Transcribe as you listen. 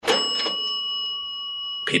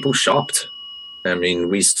people shopped. I mean,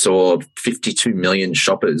 we saw 52 million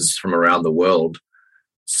shoppers from around the world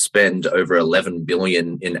spend over 11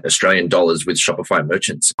 billion in Australian dollars with Shopify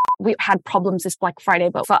merchants. We had problems this Black Friday,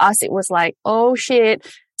 but for us, it was like, oh shit,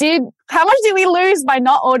 how much did we lose by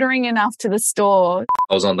not ordering enough to the store?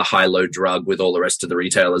 I was on the high-low drug with all the rest of the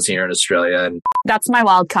retailers here in Australia. And that's my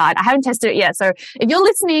wild card. I haven't tested it yet. So if you're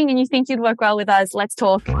listening and you think you'd work well with us, let's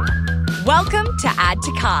talk. Welcome to Add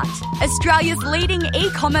to Cart, Australia's leading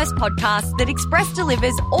e-commerce podcast that express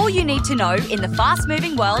delivers all you need to know in the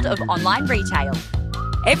fast-moving world of online retail.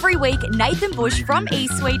 Every week, Nathan Bush from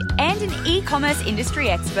eSuite and an e-commerce industry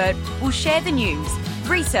expert will share the news,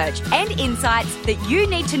 research and insights that you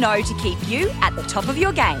need to know to keep you at the top of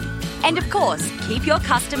your game. And of course, keep your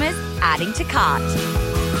customers adding to cart.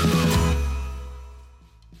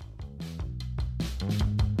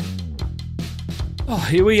 Oh,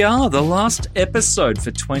 here we are, the last episode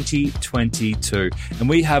for 2022, and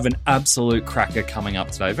we have an absolute cracker coming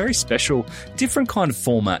up today. Very special, different kind of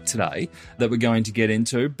format today that we're going to get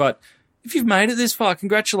into, but if you've made it this far,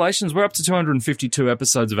 congratulations. We're up to 252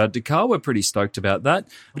 episodes of Add to Cart. We're pretty stoked about that.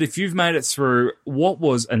 But if you've made it through what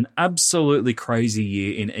was an absolutely crazy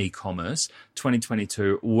year in e-commerce,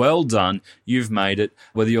 2022, well done. You've made it.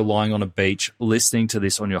 Whether you're lying on a beach listening to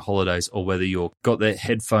this on your holidays or whether you've got the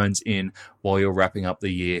headphones in while you're wrapping up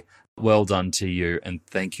the year, well done to you. And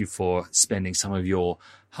thank you for spending some of your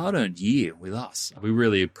hard-earned year with us. We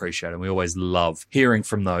really appreciate it. We always love hearing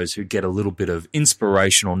from those who get a little bit of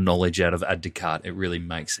inspirational knowledge out of Add to Cart. It really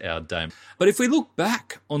makes our day. But if we look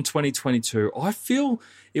back on 2022, I feel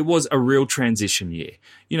it was a real transition year.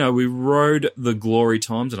 You know, we rode the glory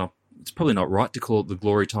times, and it's probably not right to call it the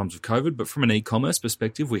glory times of COVID, but from an e-commerce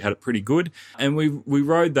perspective, we had it pretty good. And we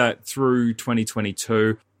rode that through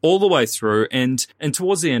 2022. All the way through, and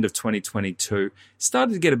towards the end of 2022,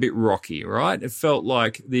 started to get a bit rocky, right? It felt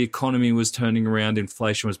like the economy was turning around,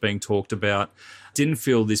 inflation was being talked about. Didn't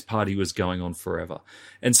feel this party was going on forever.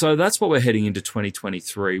 And so that's what we're heading into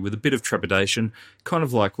 2023 with a bit of trepidation, kind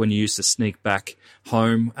of like when you used to sneak back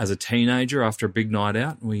home as a teenager after a big night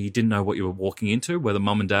out where you didn't know what you were walking into, whether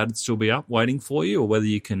mum and dad would still be up waiting for you or whether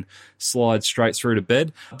you can slide straight through to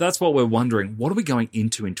bed. That's what we're wondering. What are we going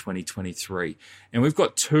into in 2023? And we've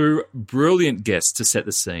got two brilliant guests to set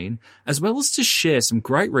the scene, as well as to share some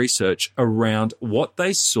great research around what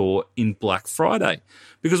they saw in Black Friday.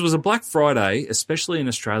 Because it was a Black Friday, especially in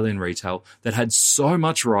Australian retail, that had so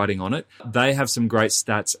much riding on it. They have some great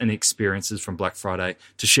stats and experiences from Black Friday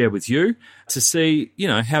to share with you to see, you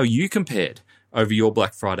know, how you compared over your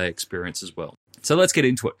Black Friday experience as well. So let's get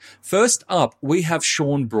into it. First up, we have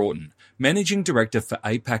Sean Broughton, Managing Director for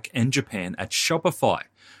APAC and Japan at Shopify.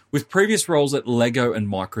 With previous roles at Lego and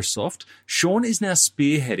Microsoft, Sean is now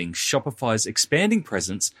spearheading Shopify's expanding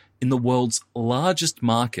presence in the world's largest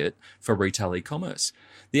market for retail e-commerce.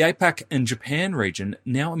 The APAC and Japan region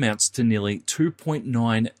now amounts to nearly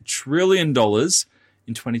 $2.9 trillion in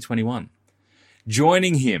 2021.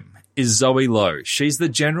 Joining him is Zoe Lowe. She's the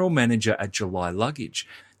General Manager at July Luggage.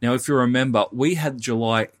 Now, if you remember, we had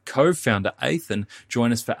July co-founder Ethan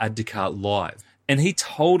join us for Add to Cart Live. And he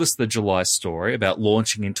told us the July story about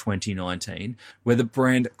launching in 2019, where the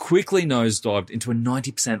brand quickly nosedived into a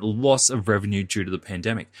 90% loss of revenue due to the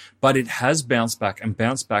pandemic. But it has bounced back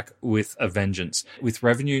with a vengeance, with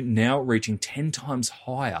revenue now reaching 10 times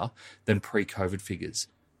higher than pre-COVID figures.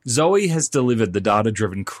 Zoe has delivered the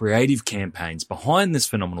data-driven creative campaigns behind this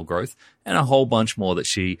phenomenal growth and a whole bunch more that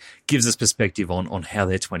she gives us perspective on how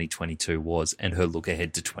their 2022 was and her look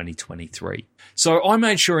ahead to 2023. So I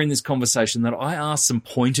made sure in this conversation that I asked some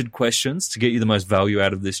pointed questions to get you the most value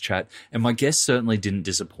out of this chat, and my guests certainly didn't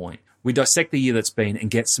disappoint. We dissect the year that's been and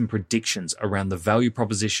get some predictions around the value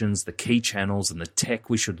propositions, the key channels, and the tech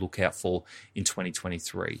we should look out for in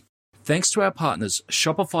 2023. Thanks to our partners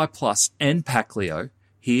Shopify Plus and Packleo,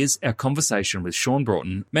 here's our conversation with Sean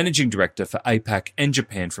Broughton, Managing Director for APAC and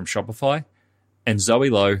Japan from Shopify, and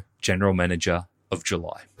Zoe Lowe, General Manager of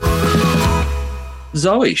July.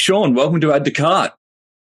 Zoe, Sean, welcome to Add to Cart.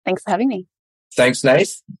 Thanks for having me. thanks,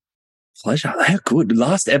 Nath. Pleasure. How good.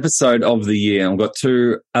 Last episode of the year, and we've got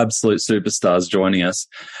two absolute superstars joining us.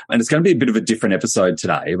 And it's going to be a bit of a different episode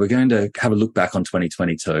today. We're going to have a look back on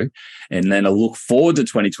 2022 and then a look forward to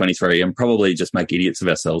 2023 and probably just make idiots of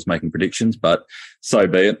ourselves making predictions, but so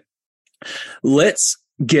be it. Let's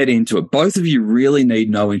get into it. Both of you really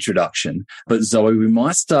need no introduction, but Zoe, we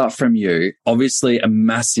might start from you. Obviously, a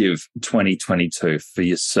massive 2022 for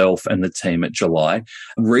yourself and the team at July.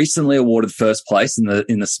 Recently awarded first place in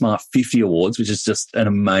the Smart 50 Awards, which is just an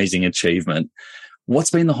amazing achievement.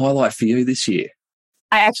 What's been the highlight for you this year?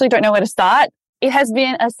 I actually don't know where to start. It has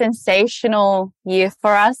been a sensational year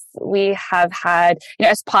for us. We have had,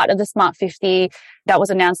 as part of the Smart 50, that was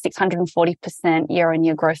announced 640%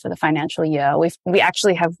 year-on-year growth for the financial year. We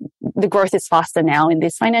actually have, the growth is faster now in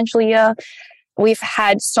this financial year. We've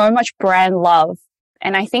had so much brand love.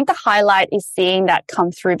 And I think the highlight is seeing that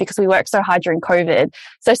come through because we worked so hard during COVID.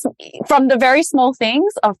 So from the very small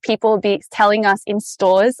things of people telling us in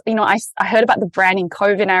stores, I heard about the brand in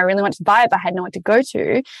COVID and I really wanted to buy it, but I had nowhere to go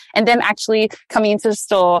to. And then actually coming into the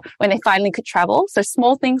store when they finally could travel. So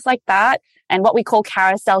small things like that. And what we call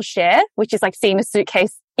carousel share, which is like seeing a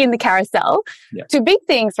suitcase in the carousel, to big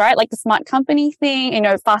things, right? Like the Smart Company thing,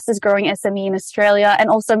 fastest growing SME in Australia, and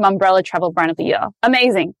also Mumbrella Travel Brand of the Year.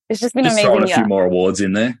 Amazing. It's just been amazing. Throwing a few more awards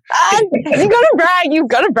in there. You got to brag. You've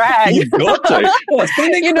got to brag. You've got to. Oh, it's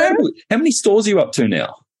been incredible. How many stores are you up to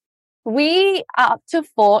now? We are up to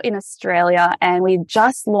 4 in Australia, and we've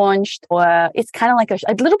just launched, it's kind of like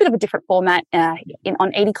a little bit of a different format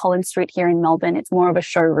on 80 Collins Street here in Melbourne. It's more of a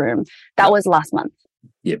showroom. That was last month.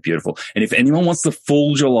 Yeah, beautiful. And if anyone wants the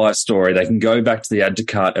full July story, they can go back to the Add to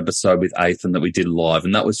Cart episode with Ethan that we did live.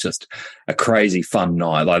 And that was just a crazy fun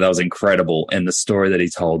night. Like, that was incredible. And the story that he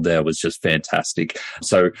told there was just fantastic.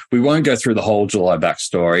 So we won't go through the whole July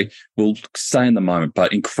backstory. We'll stay in the moment,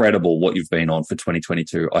 but incredible what you've been on for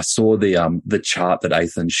 2022. I saw the chart that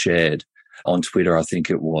Ethan shared on Twitter, I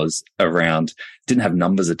think it was, around, didn't have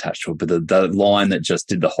numbers attached to it, but the line that just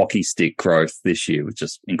did the hockey stick growth this year was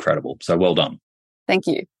just incredible. So well done. Thank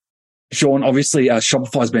you. Sean, obviously,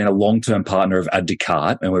 Shopify's been a long-term partner of Add to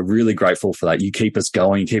Cart, and we're really grateful for that. You keep us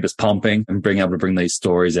going, you keep us pumping, and being able to bring these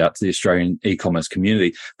stories out to the Australian e-commerce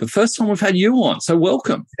community. The first time we've had you on, so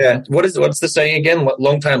welcome. Yeah. What's the saying again?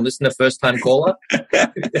 Long-time listener, first-time caller?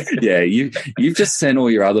 Yeah, you've just sent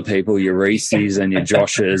all your other people, your Reese's and your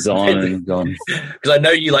Joshes on and gone. Because I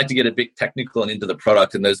know you like to get a bit technical and into the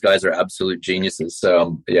product, and those guys are absolute geniuses.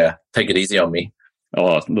 So, take it easy on me.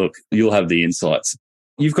 Oh, look, you'll have the insights.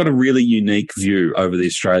 You've got a really unique view over the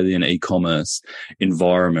Australian e-commerce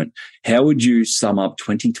environment. How would you sum up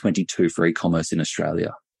 2022 for e-commerce in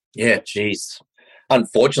Australia? Yeah, geez.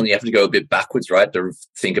 Unfortunately, you have to go a bit backwards, right, to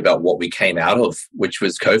think about what we came out of, which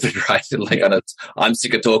was COVID, right? I'm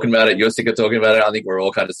sick of talking about it. You're sick of talking about it. I think we're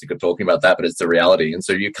all kind of sick of talking about that, but it's the reality. And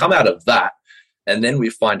so you come out of that, and then we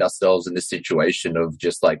find ourselves in this situation of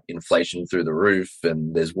just like inflation through the roof,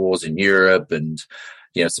 and there's wars in Europe, and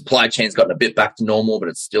supply chain's gotten a bit back to normal, but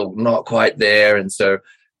it's still not quite there. And so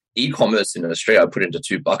e-commerce in Australia, I put into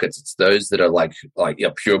 2 buckets. It's those that are like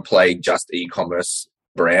pure play, just e-commerce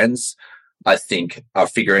brands, I think, are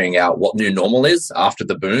figuring out what new normal is after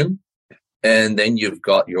the boom. And then you've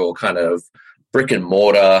got your kind of brick and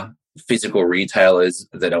mortar physical retailers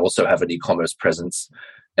that also have an e-commerce presence.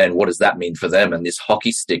 And what does that mean for them? And this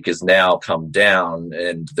hockey stick has now come down.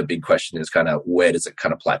 And the big question is kind of, where does it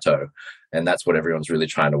kind of plateau? And that's what everyone's really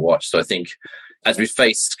trying to watch. So I think as we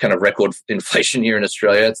face kind of record inflation here in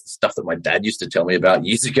Australia, it's the stuff that my dad used to tell me about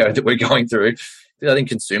years ago that we're going through. I think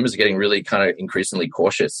consumers are getting really kind of increasingly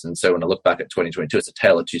cautious. And so when I look back at 2022, it's a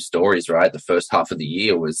tale of 2 stories, right? The first half of the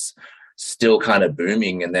year was still kind of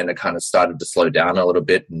booming, and then it kind of started to slow down a little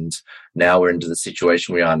bit. And now we're into the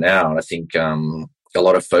situation we are now. And I think a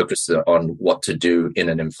lot of focus on what to do in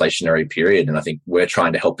an inflationary period. And I think we're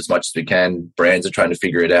trying to help as much as we can. Brands are trying to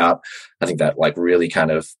figure it out. I think that like really kind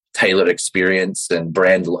of tailored experience and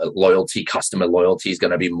brand loyalty, customer loyalty is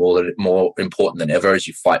going to be more important than ever as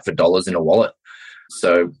you fight for dollars in a wallet.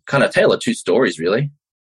 So kind of tale of 2 stories, really.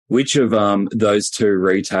 Which of those 2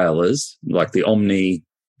 retailers, like the Omni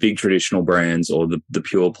big traditional brands or the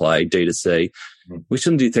pure play D2C, which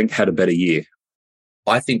of them do you think had a better year?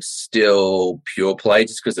 I think still pure play,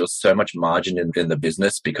 just because there was so much margin in the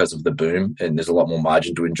business because of the boom, and there's a lot more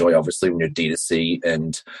margin to enjoy, obviously, when you're D2C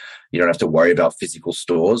and you don't have to worry about physical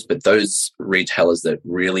stores. But those retailers that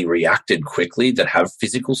really reacted quickly, that have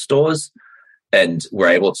physical stores and were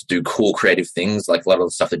able to do cool creative things, like a lot of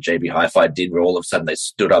the stuff that JB Hi-Fi did, where all of a sudden they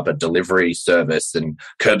stood up a delivery service and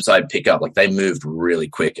curbside pickup, like they moved really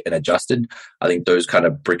quick and adjusted. I think those kind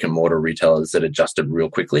of brick and mortar retailers that adjusted real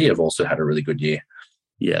quickly have also had a really good year.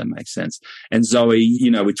 Yeah, makes sense. And Zoe,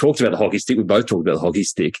 we talked about the hockey stick. We both talked about the hockey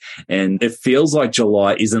stick. And it feels like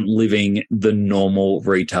July isn't living the normal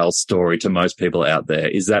retail story to most people out there.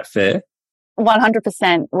 Is that fair?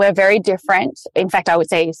 100%. We're very different. In fact, I would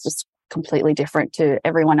say it's just completely different to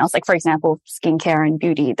everyone else. Like, for example, skincare and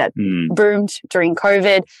beauty that boomed during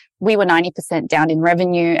COVID. We were 90% down in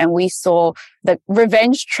revenue, and we saw the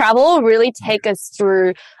revenge travel really take us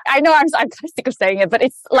through. I know I'm kind of sick of saying it, but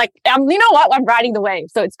it's like, you know what? I'm riding the wave.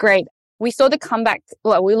 So it's great. We saw the comeback.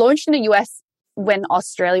 Well, we launched in the US when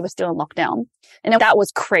Australia was still in lockdown. And that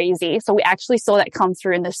was crazy. So we actually saw that come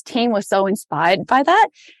through, and this team was so inspired by that.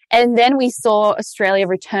 And then we saw Australia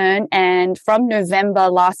return, and from November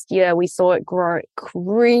last year, we saw it grow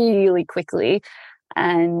really quickly.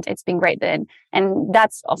 And it's been great then. And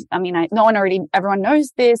that's, I mean, everyone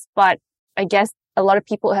knows this, but I guess a lot of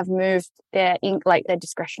people have moved their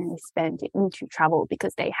discretionary spend into travel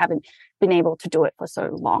because they haven't been able to do it for so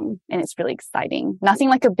long. And it's really exciting. Nothing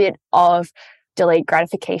like a bit of delayed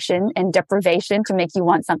gratification and deprivation to make you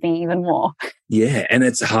want something even more. Yeah, and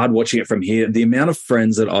it's hard watching it from here. The amount of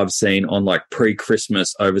friends that I've seen on like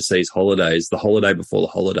pre-Christmas overseas holidays, the holiday before the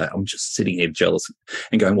holiday, I'm just sitting here jealous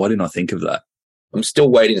and going, why didn't I think of that? I'm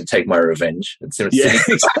still waiting to take my revenge. It's sitting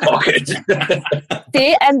in my pocket.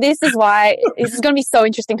 See, and this is why this is going to be so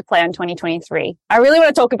interesting to play on 2023. I really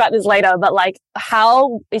want to talk about this later, but like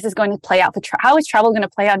how is this going to play out how is travel going to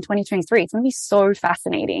play out in 2023? It's going to be so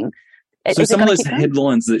fascinating. So some of those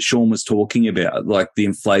headlines that Sean was talking about, like the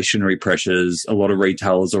inflationary pressures, a lot of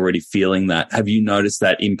retailers already feeling that. Have you noticed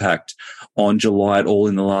that impact on July at all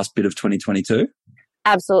in the last bit of 2022?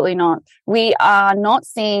 Absolutely not. We are not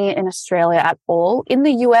seeing it in Australia at all. In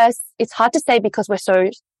the US, it's hard to say because we're so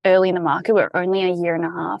early in the market. We're only a year and a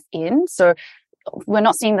half in. So we're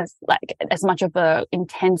not seeing this like as much of a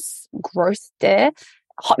intense growth there.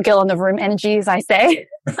 Hot girl in the room energy, as I say.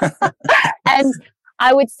 And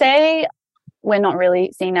I would say we're not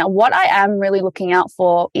really seeing that. What I am really looking out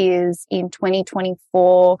for is in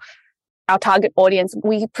 2024, our target audience,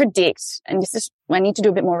 we predict, and I need to do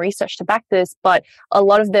a bit more research to back this, but a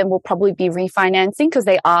lot of them will probably be refinancing because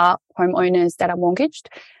they are homeowners that are mortgaged.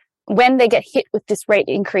 When they get hit with this rate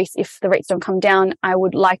increase, if the rates don't come down, I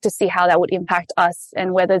would like to see how that would impact us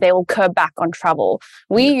and whether they will curb back on travel.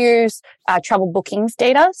 We use travel bookings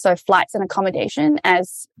data, so flights and accommodation,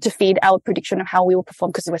 as to feed our prediction of how we will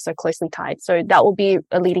perform because we're so closely tied. So that will be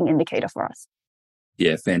a leading indicator for us.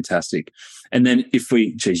 Yeah, fantastic. And then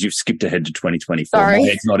you've skipped ahead to 2024. Sorry. My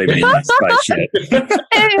head's not even in that space yet.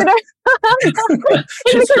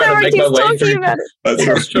 Just trying to make my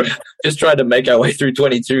way through. Just trying to make our way through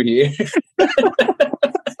 22 here. Can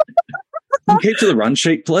you keep to the run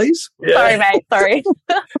sheet, please? Yeah. Sorry, mate. Sorry.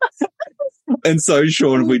 And so,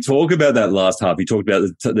 Sean, we talk about that last half. You talked about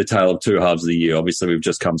the tale of two halves of the year. Obviously, we've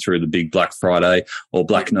just come through the big Black Friday or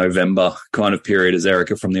Black November kind of period, as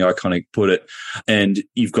Erica from The Iconic put it. And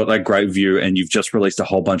you've got that great view, and you've just released a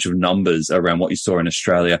whole bunch of numbers around what you saw in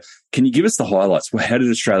Australia. Can you give us the highlights? Well, how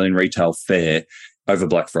did Australian retail fare over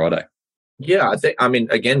Black Friday? Yeah,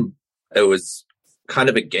 again, it was kind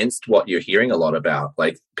of against what you're hearing a lot about.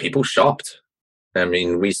 Like, people shopped. I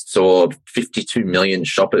mean, we saw 52 million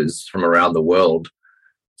shoppers from around the world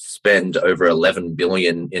spend over 11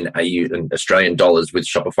 billion in Australian dollars with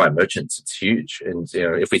Shopify merchants. It's huge. And,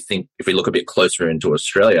 if we look a bit closer into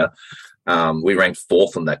Australia, we ranked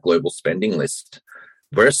 4th on that global spending list.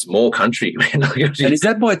 We're a small country. And is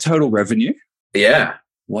that by total revenue? Yeah.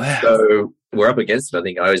 Wow. So we're up against it. I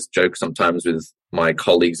think I always joke sometimes with my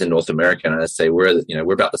colleagues in North America, and I say we're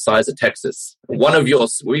about the size of Texas. We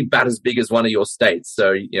bat as big as one of your states.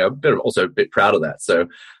 So, also a bit proud of that. So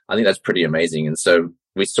I think that's pretty amazing. And so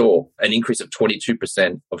we saw an increase of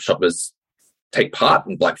 22% of shoppers take part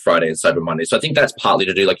in Black Friday and Cyber Monday. So I think that's partly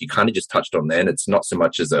to do, like you kind of just touched on then, it's not so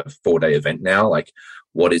much as a 4-day event now, like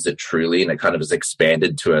what is it truly? And it kind of has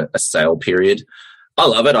expanded to a sale period. I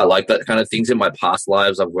love it. I like that kind of things. In my past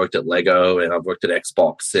lives, I've worked at Lego and I've worked at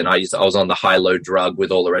Xbox, and I was on the high-low drug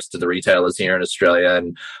with all the rest of the retailers here in Australia,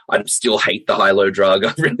 and I still hate the high-low drug.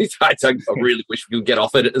 I really wish we could get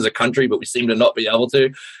off it as a country, but we seem to not be able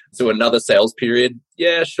to. So another sales period,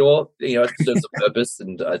 yeah, sure. It serves a purpose,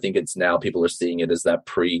 and I think it's now people are seeing it as that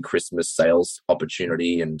pre-Christmas sales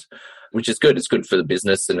opportunity, and which is good. It's good for the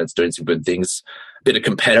business, and it's doing some good things. Bit of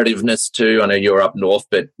competitiveness too. I know you're up north,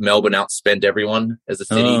 but Melbourne outspent everyone as a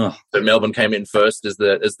city. So Melbourne came in first as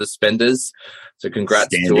the spenders. So congrats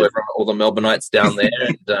to all the Melbourneites down there.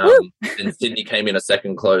 And Sydney came in a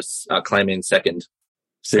second close, claiming second.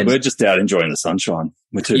 See, we're just out enjoying the sunshine.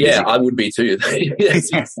 We're too busy. Yeah, I would be too.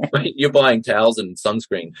 You're buying towels and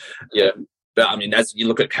sunscreen. Yeah. But I mean, as you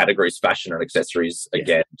look at categories, fashion and accessories,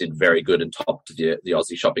 again, did very good and topped the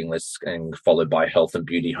Aussie shopping list, and followed by health and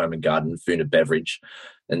beauty, home and garden, food and beverage.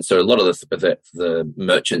 And so a lot of the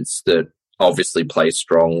merchants that obviously play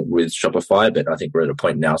strong with Shopify, but I think we're at a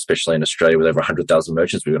point now, especially in Australia with over 100,000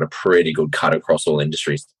 merchants, we've got a pretty good cut across all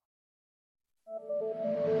industries.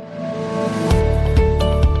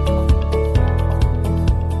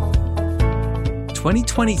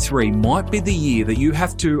 "2023 might be the year that you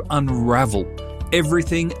have to unravel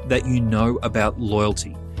everything that you know about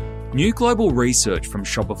loyalty. New global research from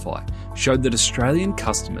Shopify showed that Australian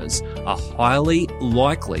customers are highly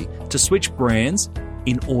likely to switch brands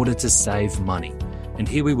in order to save money. And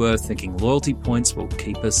here we were thinking loyalty points will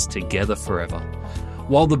keep us together forever.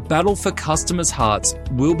 While the battle for customers' hearts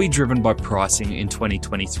will be driven by pricing in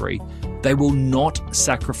 2023, they will not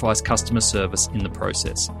sacrifice customer service in the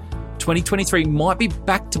process. 2023 might be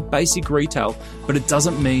back to basic retail, but it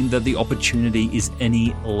doesn't mean that the opportunity is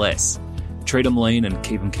any less. Treat them lean and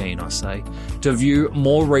keep them keen, I say. To view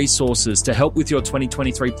more resources to help with your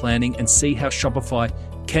 2023 planning and see how Shopify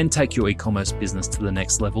can take your e-commerce business to the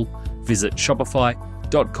next level, visit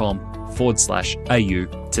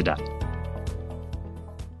shopify.com/AU today.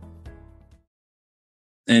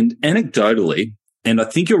 And anecdotally, and I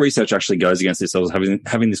think your research actually goes against this. I was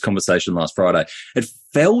having this conversation last Friday. It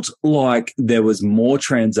felt like there was more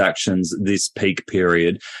transactions this peak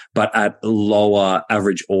period, but at lower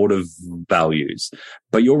average order values.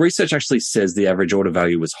 But your research actually says the average order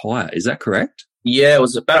value was higher. Is that correct? Yeah, it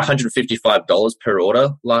was about $155 per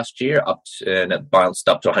order last year, and it bounced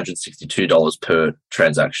up to $162 per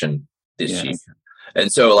transaction this year.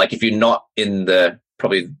 And so, like, if you're not in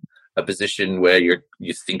probably a position where you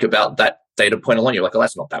think about that data point alone, you're like, oh,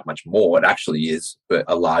 that's not that much more. It actually is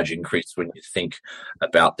a large increase when you think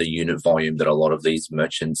about the unit volume that a lot of these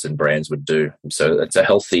merchants and brands would do. So it's a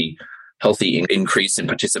healthy increase in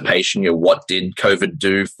participation. What did COVID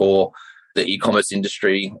do for the e-commerce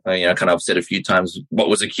industry? Kind of I've said a few times, what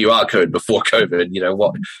was a QR code before COVID?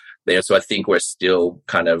 What there. So I think we're still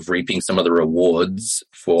kind of reaping some of the rewards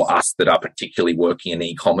for us that are particularly working in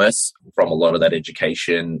e-commerce from a lot of that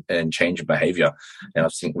education and change of behavior. And I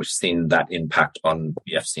think we've seen that impact on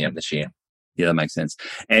the FCM this year. Yeah, that makes sense.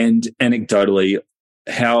 And anecdotally,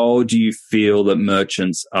 how do you feel that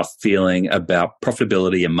merchants are feeling about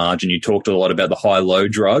profitability and margin? You talked a lot about the high-low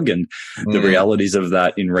drug and the realities of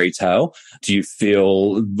that in retail. Do you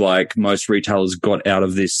feel like most retailers got out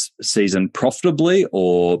of this season profitably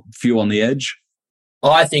or few on the edge?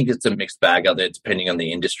 I think it's a mixed bag out there, depending on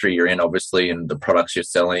the industry you're in, obviously, and the products you're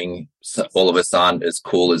selling. So all of us aren't as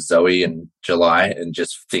cool as Zoe and July and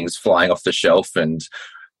just things flying off the shelf and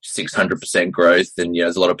 600% growth. And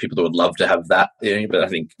there's a lot of people that would love to have that. But I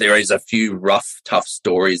think there is a few rough, tough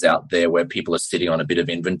stories out there where people are sitting on a bit of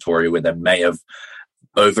inventory where they may have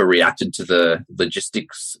overreacted to the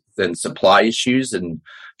logistics and supply issues and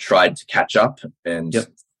tried to catch up. And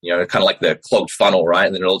kind of like the clogged funnel, right?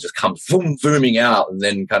 And then it'll just come booming out, and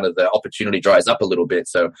then kind of the opportunity dries up a little bit.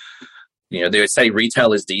 So, they say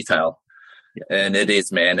retail is detail. And it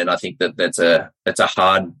is, man. And I think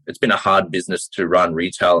it's been a hard business to run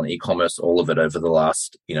retail and e-commerce, all of it over the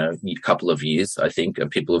last, couple of years, I think.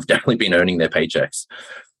 And people have definitely been earning their paychecks.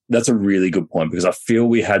 That's a really good point, because I feel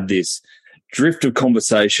we had this drift of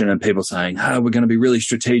conversation and people saying, we're going to be really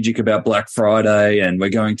strategic about Black Friday and we're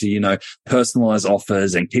going to, personalize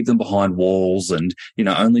offers and keep them behind walls and,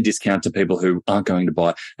 only discount to people who aren't going to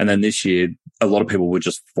buy. And then this year, a lot of people were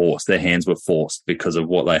just forced. Their hands were forced because of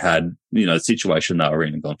what they had, situation they were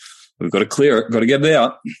in, and gone, we've got to clear it, got to get it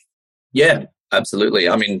out. Yeah, absolutely.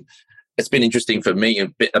 I mean, it's been interesting for me,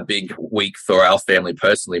 a big week for our family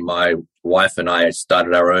personally. My wife and I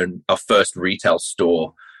started our first retail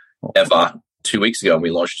store ever 2 weeks ago, and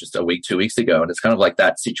we launched just 2 weeks ago. And it's kind of like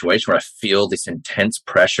that situation where I feel this intense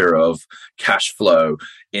pressure of cash flow,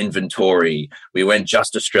 inventory. We went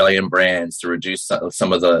just Australian brands to reduce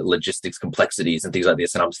some of the logistics complexities and things like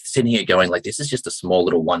this. And I'm sitting here going, like, this is just a small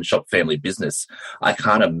little one-shop family business. I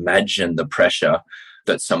can't imagine the pressure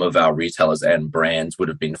that some of our retailers and brands would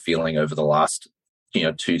have been feeling over the last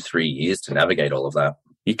 2-3 years to navigate all of that.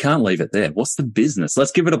 You can't leave it there. What's the business?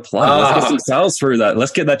 Let's give it a plug. Let's get some sales through that.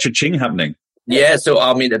 Let's get that cha-ching happening. Yeah, so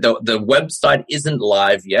I mean, the website isn't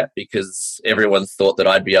live yet because everyone thought that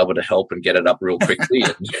I'd be able to help and get it up real quickly.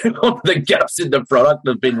 And the gaps in the product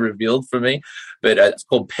have been revealed for me. But it's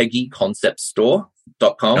called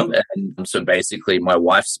PeggyConceptStore.com. Yep. And so basically, my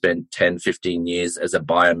wife spent 10-15 years as a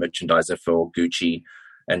buyer merchandiser for Gucci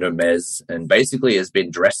and Hermes, and basically has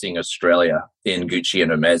been dressing Australia in Gucci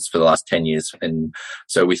and Hermes for the last 10 years. And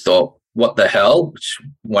so we thought, what the hell?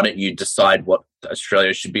 Why don't you decide what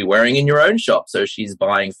Australia should be wearing in your own shop? So she's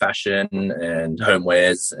buying fashion and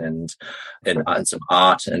homewares and some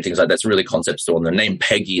art and things like that. It's a really concept store. And the name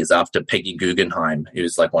Peggy is after Peggy Guggenheim,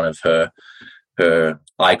 who's like one of her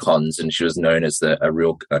icons, and she was known as a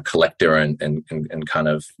real collector and kind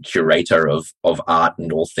of curator of art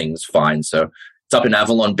and all things fine. So it's up in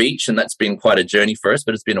Avalon Beach, and that's been quite a journey for us,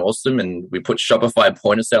 but it's been awesome. And we put Shopify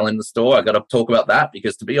point of sale in the store. I got to talk about that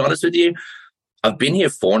because, to be honest with you, I've been here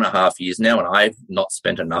 4.5 years now, and I've not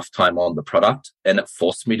spent enough time on the product, and it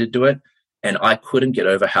forced me to do it. And I couldn't get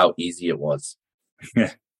over how easy it was.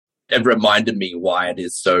 Yeah. It reminded me why it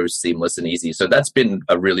is so seamless and easy. So that's been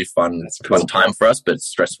a really fun time for us, but it's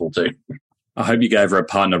stressful too. I hope you gave her a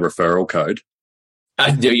partner referral code.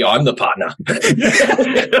 I'm the partner.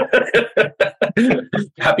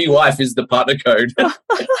 Happy wife is the partner code.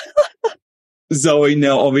 Zoe,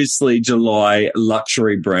 now obviously July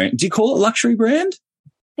luxury brand. Do you call it luxury brand? I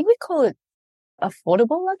think we call it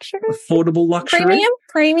affordable luxury. Affordable luxury?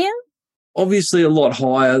 Premium. Obviously a lot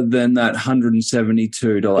higher than that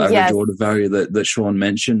 $172 average order value that Sean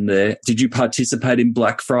mentioned there. Did you participate in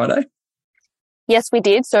Black Friday? Yes, we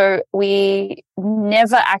did. So we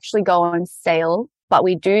never actually go on sale, but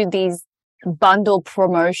we do these bundle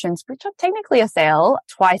promotions, which are technically a sale,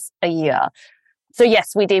 twice a year. So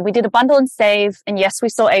yes, we did. We did a bundle and save, and yes, we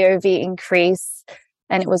saw AOV increase,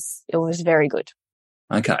 and it was very good.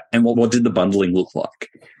 Okay. And what did the bundling look like?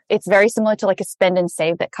 It's very similar to like a spend and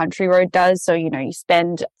save that Country Road does. So, you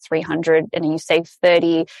spend 300 and you save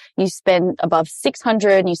 30, you spend above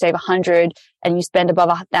 600 and you save 100, and you spend above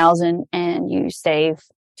 1,000 and you save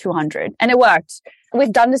 200. And it worked.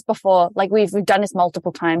 We've done this before. Like we've done this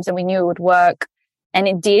multiple times, and we knew it would work, and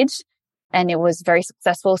it did. And it was very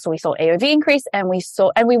successful. So we saw AOV increase, and we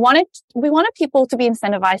wanted people to be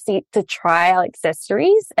incentivized to try our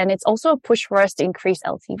accessories. And it's also a push for us to increase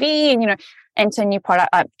LTV and, enter new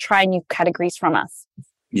product, try new categories from us.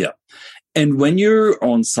 Yeah. And when you're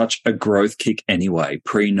on such a growth kick anyway,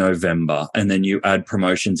 pre-November, and then you add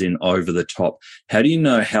promotions in over the top, how do you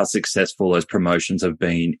know how successful those promotions have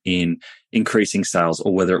been in increasing sales,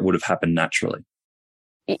 or whether it would have happened naturally?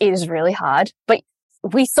 It is really hard, but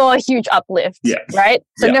we saw a huge uplift, right?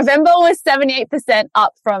 So yeah. November was 78%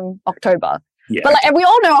 up from October. Yeah. But and we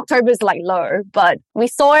all know October is low, but we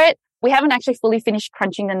saw it. We haven't actually fully finished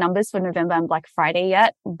crunching the numbers for November and Black Friday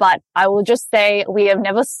yet, but I will just say we have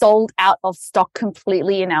never sold out of stock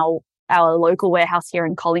completely in our local warehouse here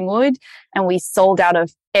in Collingwood, and we sold out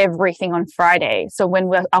of everything on Friday. So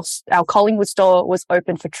when our Collingwood store was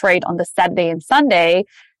open for trade on the Saturday and Sunday,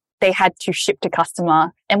 they had to ship to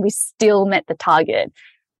customer, and we still met the target.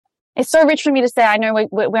 It's so rich for me to say, I know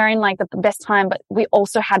we're in the best time, but we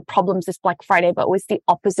also had problems this Black Friday, but it was the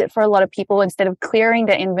opposite for a lot of people. Instead of clearing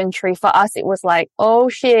the inventory, for us, it was like, oh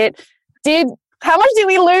shit, how much did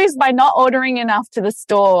we lose by not ordering enough to the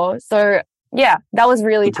store? So yeah, that was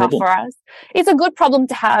really tough for us. It's a good problem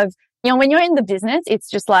to have. When you're in the business, it's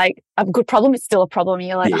just like a good problem. It's still a problem.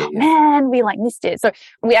 You're like, oh man, we missed it. So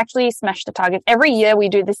we actually smashed the target. Every year we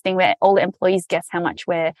do this thing where all the employees guess how much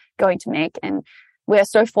we're going to make. And we're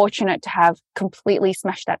so fortunate to have completely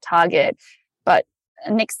smashed that target. But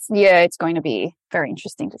next year it's going to be very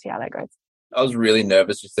interesting to see how that goes. I was really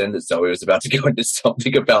nervous just then that Zoe was about to go into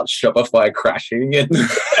something about Shopify crashing. And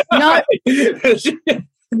No. I was like,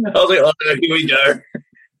 oh no, here we go.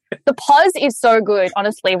 The pause is so good,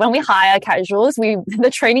 honestly. When we hire casuals,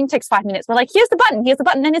 the training takes 5 minutes. We're like, here's the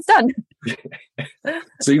button, and it's done.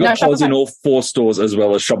 So you got pause in all 4 stores as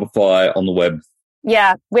well as Shopify on the web.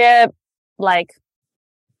 Yeah, we're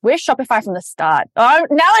Shopify from the start. Oh,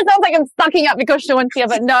 now it sounds like I'm sucking up because Sean's here,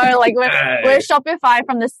 but no, we're Shopify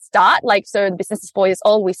from the start. So the business is 4 years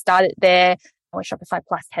old. We started there. We're Shopify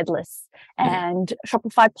Plus headless and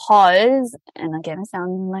Shopify Pause. And again, I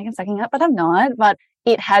sound like I'm sucking up, but I'm not. But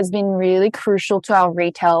it has been really crucial to our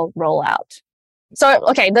retail rollout. So,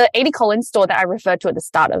 okay, the 80 Collins store that I referred to at the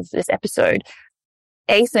start of this episode,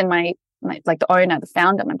 Ethan, my the owner, the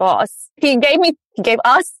founder, my boss, he gave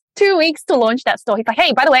us 2 weeks to launch that store. He's like,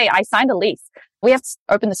 hey, by the way, I signed a lease. We have to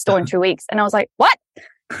open the store in 2 weeks. And I was like, what?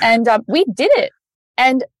 And we did it.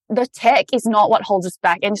 And the tech is not what holds us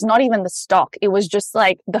back. And it's not even the stock. It was just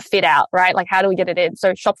the fit out, right? How do we get it in?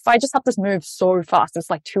 So Shopify just helped us move so fast. It's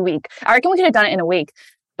 2 weeks. I reckon we could have done it in a week,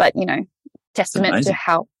 but testament to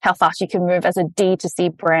how fast you can move as a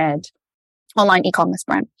D2C brand, online e-commerce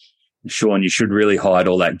brand. Sean, you should really hide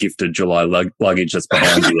all that gifted July luggage that's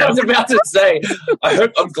behind you. I was about to say,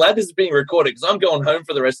 I'm glad this is being recorded because I'm going home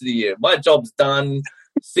for the rest of the year. My job's done.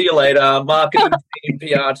 See you later. Marketing team,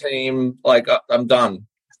 PR team, I'm done.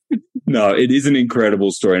 No, it is an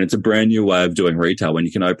incredible story, and it's a brand new way of doing retail when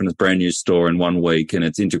you can open a brand new store in 1 week and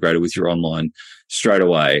it's integrated with your online straight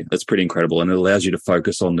away. That's pretty incredible, and it allows you to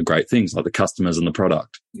focus on the great things like the customers and the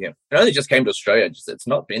product. Yeah, it only just came to Australia. It's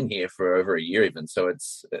not been here for over a year even, so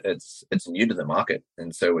it's new to the market,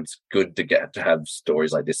 and so it's good to have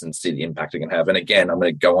stories like this and see the impact it can have. And again, I'm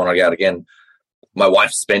going to go on out again. My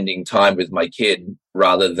wife's spending time with my kid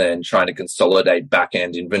rather than trying to consolidate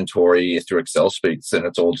back-end inventory through Excel sheets, and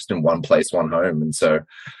it's all just in one place, one home. And so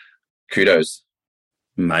kudos.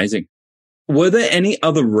 Amazing. Were there any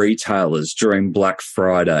other retailers during Black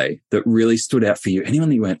Friday that really stood out for you? Anyone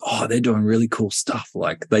that you went, oh, they're doing really cool stuff.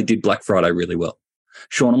 Like they did Black Friday really well.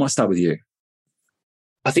 Sean, I might start with you.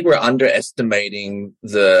 I think we're underestimating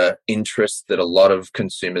the interest that a lot of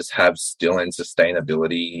consumers have still in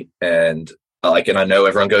sustainability. And I know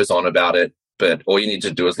everyone goes on about it, but all you need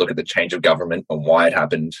to do is look at the change of government and why it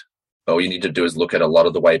happened. All you need to do is look at a lot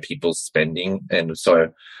of the way people's spending. And so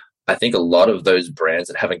I think a lot of those brands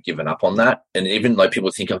that haven't given up on that, and even like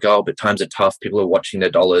people think like, oh, but times are tough. People are watching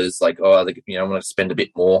their dollars. Like, oh, I'm going to spend a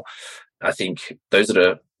bit more. I think those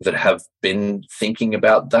that have been thinking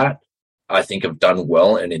about that, I think have done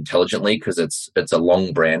well and intelligently, because it's a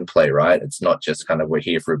long brand play, right? It's not just kind of we're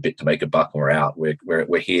here for a bit to make a buck and we're out.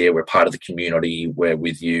 We're here. We're part of the community. We're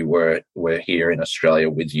with you. We're here in Australia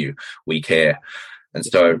with you. We care. And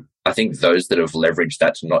so I think those that have leveraged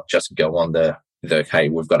that to not just go on the hey,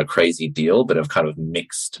 we've got a crazy deal, but of kind of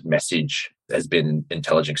mixed message has been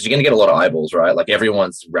intelligent, because you're going to get a lot of eyeballs, right? Like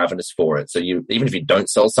everyone's ravenous for it. So even if you don't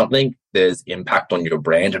sell something, there's impact on your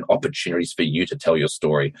brand and opportunities for you to tell your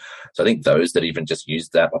story. So I think those that even just use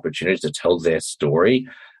that opportunity to tell their story,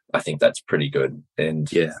 I think that's pretty good.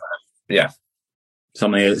 And yeah.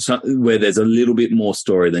 Something where there's a little bit more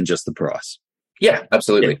story than just the price. Yeah,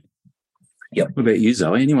 absolutely. Yeah. What about you,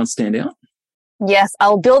 Zoe? Anyone stand out? Yes,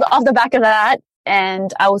 I'll build off the back of that.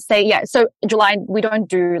 And I will say, so July, we don't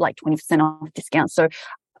do like 20% off discounts. So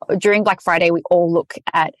during Black Friday, we all look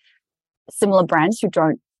at similar brands who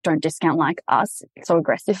don't discount like us so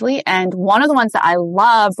aggressively. And one of the ones that I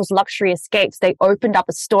love was Luxury Escapes. They opened up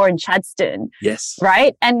a store in Chadstone. Yes.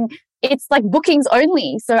 Right? And it's like bookings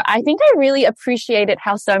only. So I think I really appreciated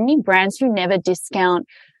how so many brands who never discount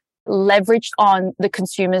leveraged on the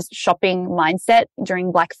consumer's shopping mindset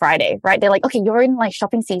during Black Friday, right? They're like, okay, you're in like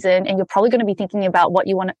shopping season and you're probably going to be thinking about what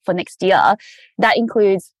you want for next year. That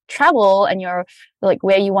includes travel and you're like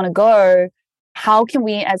where you want to go. How can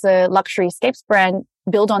we as a Luxury Escapes brand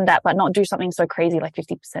build on that, but not do something so crazy like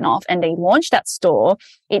 50% off? And they launched that store.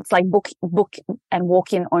 It's like book and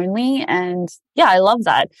walk in only. And yeah, I love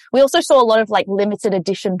that. We also saw a lot of like limited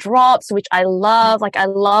edition drops, which I love. Like I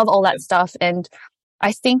love all that stuff. And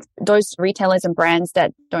I think those retailers and brands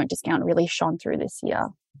that don't discount really shone through this year.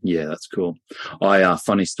 Yeah, that's cool.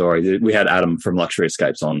 Funny story. We had Adam from Luxury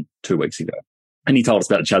Escapes on 2 weeks ago, and he told us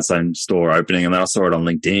about the Chadstone store opening, and then I saw it on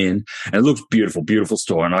LinkedIn, and it looked beautiful, beautiful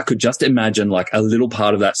store. And I could just imagine like a little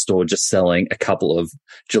part of that store just selling a couple of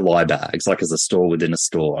July bags, like as a store within a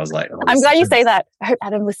store. I was like, I'm glad you say that. I hope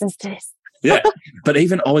Adam listens to this. Yeah. But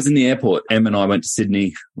even I was in the airport. Em and I went to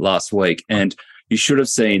Sydney last week, and you should have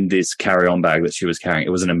seen this carry-on bag that she was carrying. It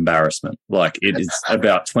was an embarrassment. Like, it is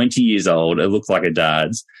about 20 years old. It looked like a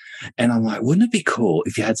dad's. And I'm like, wouldn't it be cool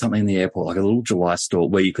if you had something in the airport, like a little July store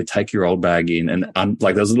where you could take your old bag in and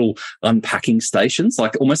like those little unpacking stations,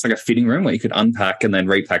 like almost like a fitting room where you could unpack and then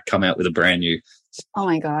repack, come out with a brand new. Oh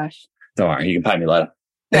my gosh. Don't worry, you can pay me later.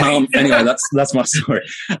 Anyway, that's my story.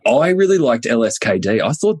 I really liked LSKD.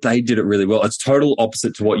 I thought they did it really well. It's total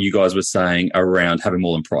opposite to what you guys were saying around having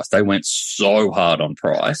more than price. They went so hard on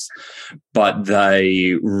price, but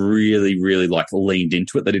they really, really like leaned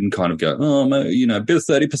into it. They didn't kind of go, oh, bit of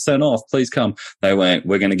 30% off, please come. They went,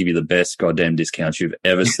 we're going to give you the best goddamn discounts you've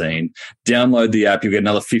ever seen. Download the app, you'll get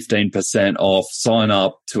another 15% off. Sign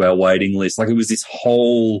up to our waiting list. Like, it was this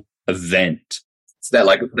whole event. It's that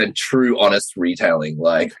like the true honest retailing.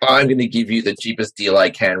 Like, I'm going to give you the cheapest deal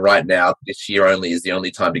I can right now. This year only is the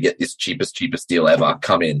only time to get this cheapest deal ever.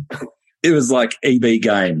 Come in. It was like EB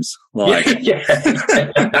Games. Like,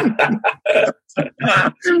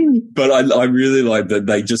 But I really like that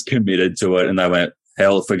they just committed to it, and they went,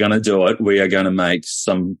 hell, if we're going to do it, we are going to make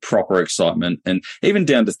some proper excitement. And even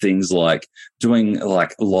down to things like doing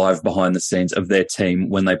like live behind the scenes of their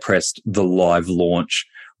team when they pressed the live launch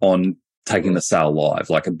on taking the sale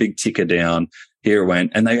live, like a big ticker down, here it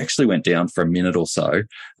went. And they actually went down for a minute or so,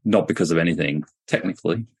 not because of anything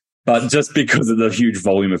technically, but just because of the huge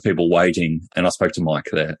volume of people waiting. And I spoke to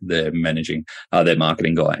Mike, their managing, their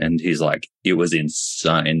marketing guy, and he's like, it was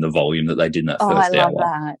insane, the volume that they did in that first hour. I love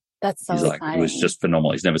that. That's so exciting. Like, it was just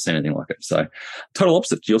phenomenal. He's never seen anything like it. So total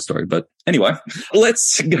opposite to your story. But anyway,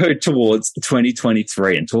 let's go towards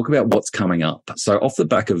 2023 and talk about what's coming up. So off the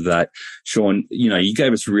back of that, Sean, you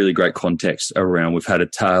gave us really great context around, we've had a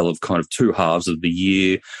tale of kind of two halves of the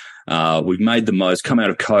year. We've made the most, come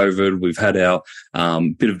out of COVID. We've had our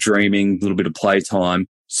bit of dreaming, a little bit of playtime.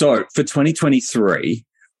 So for 2023,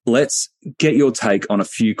 let's get your take on a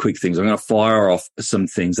few quick things. I'm going to fire off some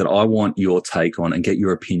things that I want your take on and get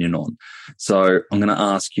your opinion on. So I'm going to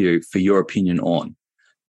ask you for your opinion on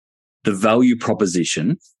the value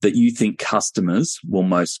proposition that you think customers will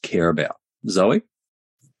most care about. Zoe?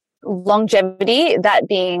 Longevity, that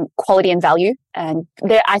being quality and value. And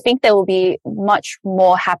I think they will be much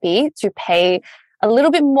more happy to pay a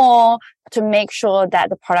little bit more to make sure that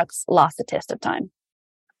the products last the test of time.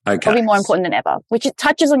 Okay. Probably more important than ever, which it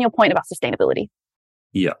touches on your point about sustainability.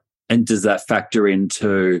 Yeah. And does that factor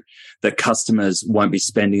into that customers won't be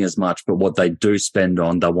spending as much, but what they do spend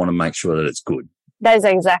on, they want to make sure that it's good? That is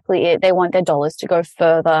exactly it. They want their dollars to go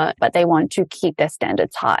further, but they want to keep their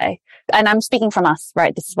standards high. And I'm speaking from us,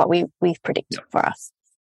 right? This is what we predict for us.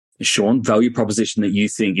 Sean, value proposition that you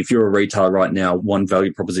think, if you're a retailer right now, one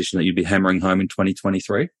value proposition that you'd be hammering home in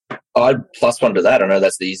 2023? I'd plus one to that. I know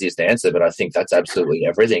that's the easiest answer, but I think that's absolutely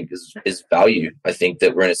everything is value. I think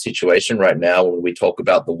that we're in a situation right now when we talk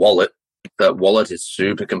about the wallet, that wallet is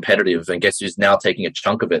super competitive. And guess who's now taking a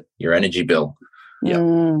chunk of it? Your energy bill.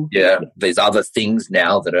 Yeah. There's other things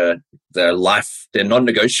now that are they're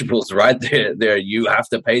non-negotiables, right? They're you have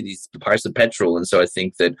to pay the price of petrol. And so I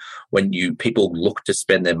think that when people look to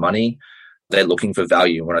spend their money, they're looking for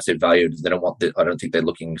value. When I say value, they don't want I don't think they're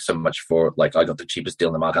looking so much for like, I got the cheapest deal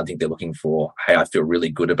in the market. I think they're looking for, hey, I feel really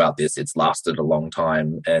good about this. It's lasted a long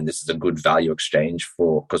time. And this is a good value exchange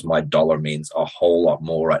because my dollar means a whole lot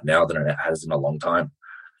more right now than it has in a long time.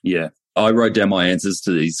 Yeah. I wrote down my answers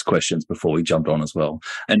to these questions before we jumped on as well.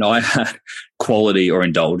 And I had quality or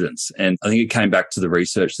indulgence. And I think it came back to the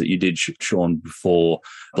research that you did, Sean, before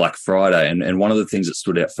Black Friday. And one of the things that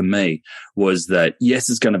stood out for me was that, yes,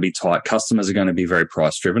 it's going to be tight. Customers are going to be very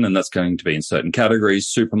price driven, and that's going to be in certain categories,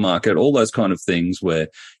 supermarket, all those kind of things where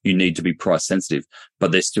you need to be price sensitive,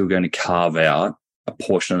 but they're still going to carve out a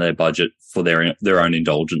portion of their budget for their own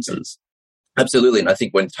indulgences. Absolutely. And I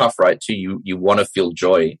think when tough, right, too, you want to feel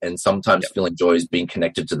joy. And sometimes feeling joy is being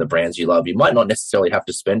connected to the brands you love. You might not necessarily have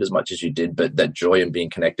to spend as much as you did, but that joy in being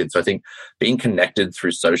connected. So I think being connected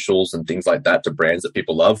through socials and things like that to brands that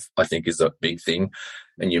people love, I think is a big thing.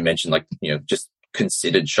 And you mentioned just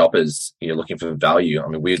considered shoppers, you're looking for value. I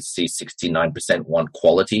mean, we would see 69% want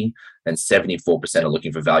quality and 74% are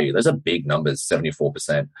looking for value. Those are big numbers,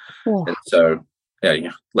 74%. Oh. And so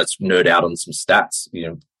let's nerd out on some stats.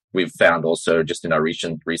 We've found also just in our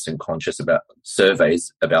recent conscious about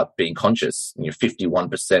surveys about being conscious,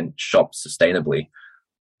 51% shop sustainably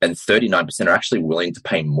and 39% are actually willing to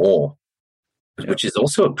pay more, which is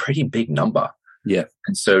also a pretty big number. Yeah.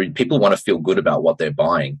 And so people want to feel good about what they're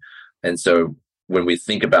buying. And so when we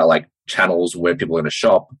think about like channels where people are going to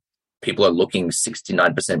shop, people are looking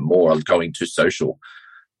 69% more going to social,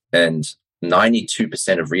 and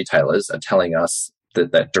 92% of retailers are telling us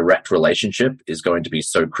that direct relationship is going to be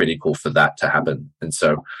so critical for that to happen. And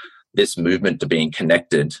so this movement to being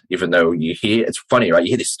connected, even though it's funny, right?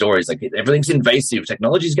 You hear these stories like everything's invasive,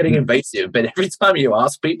 technology is getting invasive, but every time you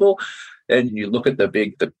ask people and you look at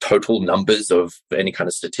the total numbers of any kind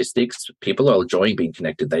of statistics, people are enjoying being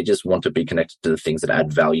connected. They just want to be connected to the things that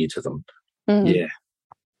add value to them. Mm-hmm. Yeah.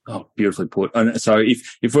 Oh, beautifully put. And so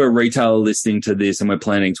if we're a retailer listening to this and we're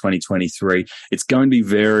planning 2023, it's going to be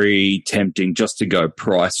very tempting just to go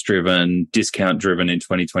price driven, discount driven in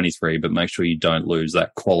 2023, but make sure you don't lose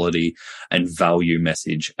that quality and value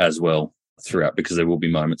message as well throughout, because there will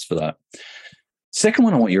be moments for that. Second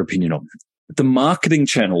one, I want your opinion on the marketing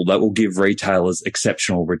channel that will give retailers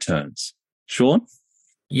exceptional returns. Sean?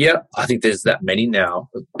 Yeah, I think there's that many now,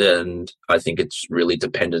 and I think it's really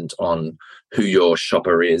dependent on who your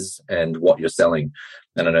shopper is and what you're selling.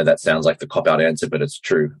 And I know that sounds like the cop-out answer, but it's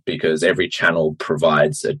true, because every channel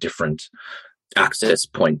provides a different access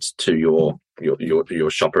point to your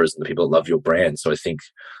shoppers and the people that love your brand. So I think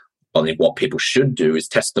what people should do is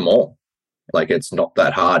test them all. Like, it's not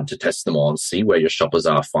that hard to test them all and see where your shoppers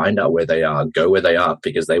are, find out where they are, go where they are,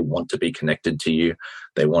 because they want to be connected to you.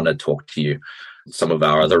 They want to talk to you. Some of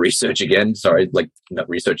our other research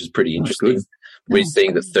research is pretty interesting. We're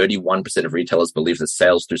seeing that 31% of retailers believe that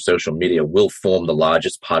sales through social media will form the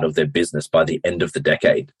largest part of their business by the end of the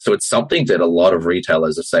decade. So it's something that a lot of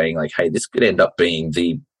retailers are saying, like, hey, this could end up being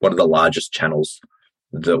one of the largest channels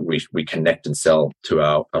that we connect and sell to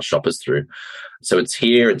our shoppers through. So it's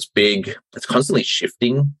here, it's big, it's constantly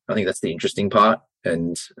shifting. I think that's the interesting part.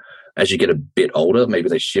 And as you get a bit older, maybe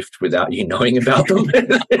they shift without you knowing about them.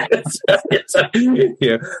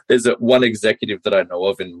 There's one executive that I know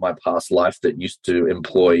of in my past life that used to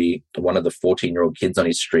employ one of the 14-year-old kids on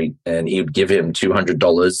his street, and he would give him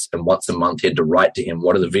 $200, and once a month he had to write to him,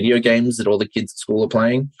 what are the video games that all the kids at school are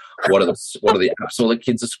playing? What are the apps all the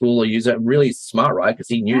kids at school are using? Really smart, right? Because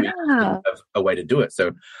he knew he didn't have a way to do it.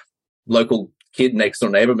 So local kid next door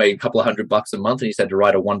neighbor made a couple of $100 a month, and he said to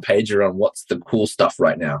write a one-pager on what's the cool stuff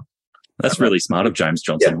right now. That's really smart of James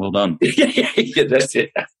Johnson. Yeah. Well done. Yeah, that's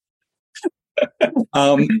it.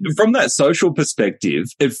 From that social perspective,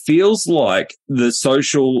 it feels like the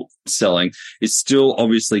social selling is still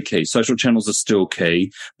obviously key. Social channels are still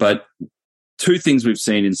key, but two things we've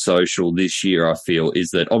seen in social this year, I feel,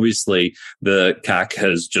 is that obviously the CAC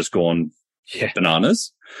has just gone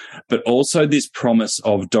bananas, but also this promise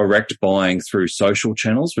of direct buying through social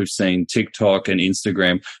channels. We've seen TikTok and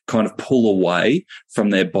Instagram kind of pull away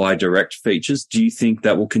from their buy direct features. Do you think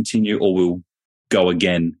that will continue or will go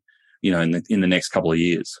again, in the next couple of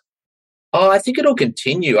years? Oh, I think it'll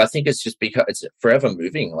continue. I think it's just because it's forever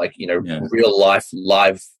moving, real life,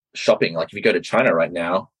 live shopping. Like if you go to China right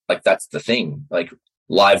now, like that's the thing, like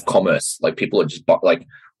live commerce, like people are just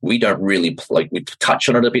we don't really we touch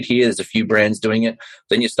on it a bit here. There's a few brands doing it.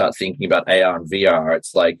 Then you start thinking about AR and VR.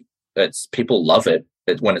 It's people love it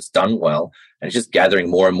when it's done well, and it's just gathering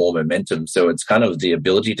more and more momentum. So it's kind of the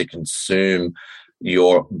ability to consume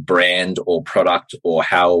your brand or product or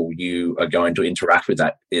how you are going to interact with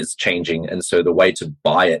that is changing. And so the way to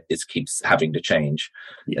buy it keeps having to change.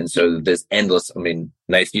 And so there's endless,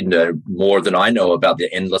 Nath, you know more than I know about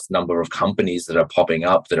the endless number of companies that are popping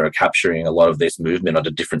up that are capturing a lot of this movement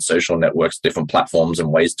onto different social networks, different platforms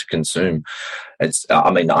and ways to consume. It's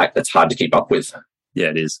hard to keep up with. Yeah,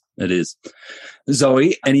 it is. It is.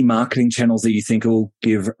 Zoe, any marketing channels that you think will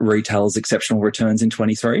give retailers exceptional returns in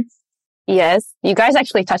 23? Yes, you guys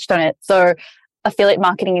actually touched on it. So affiliate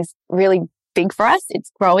marketing is really big for us.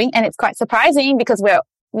 It's growing and it's quite surprising because we're,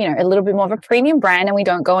 a little bit more of a premium brand and we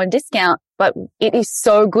don't go on discount, but it is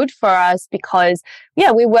so good for us because,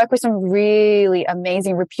 we work with some really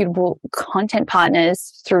amazing, reputable content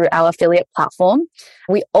partners through our affiliate platform.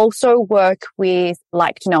 We also work with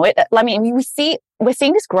Like to Know It. We're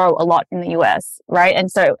seeing this grow a lot in the US, right? And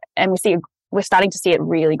we're starting to see it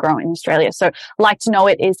really grow in Australia. So Like to Know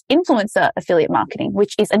It is influencer affiliate marketing,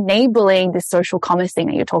 which is enabling this social commerce thing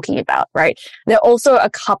that you're talking about, right? There are also a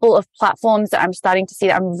couple of platforms that I'm starting to see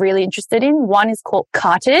that I'm really interested in. One is called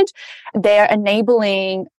Carted. They're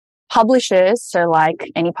enabling publishers, so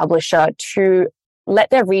like any publisher, to let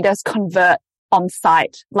their readers convert on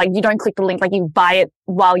site. Like you don't click the link, like you buy it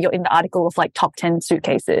while you're in the article of like top 10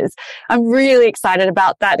 suitcases. I'm really excited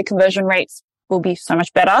about that. The conversion rates will be so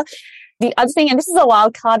much better. The other thing, and this is a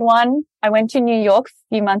wild card one, I went to New York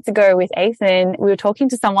a few months ago with Ethan. We were talking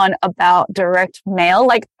to someone about direct mail.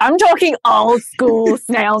 Like I'm talking old school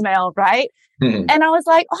snail mail, right? And I was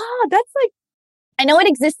like, that's I know it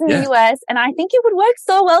exists in the US and I think it would work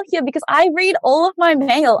so well here because I read all of my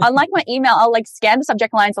mail. Unlike my email, I'll scan the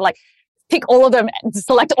subject lines or pick all of them,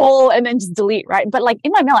 select all and then just delete, right? But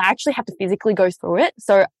in my mail, I actually have to physically go through it.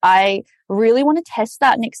 So I really want to test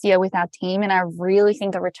that next year with our team. And I really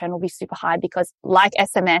think the return will be super high because like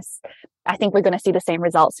SMS, I think we're going to see the same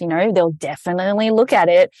results. They'll definitely look at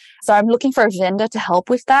it. So I'm looking for a vendor to help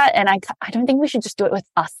with that. And I don't think we should just do it with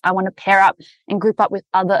us. I want to pair up and group up with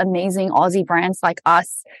other amazing Aussie brands like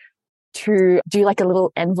us to do a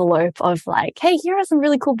little envelope of hey, here are some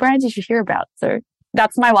really cool brands you should hear about. So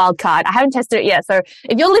that's my wild card. I haven't tested it yet. So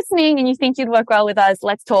if you're listening and you think you'd work well with us,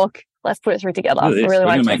 let's talk. Let's put it through together. We're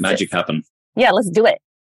going to make magic happen. Yeah, let's do it.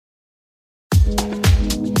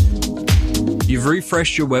 You've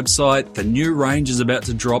refreshed your website. The new range is about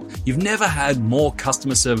to drop. You've never had more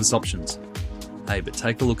customer service options. Hey, but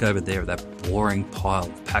take a look over there at that boring pile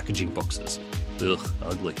of packaging boxes. Ugh,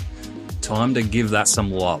 ugly. Time to give that some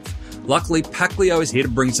love. Luckily, Packlio is here to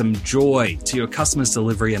bring some joy to your customers'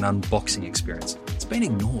 delivery and unboxing experience. It's been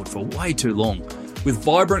ignored for way too long. With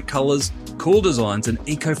vibrant colours, cool designs and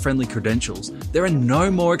eco-friendly credentials, there are no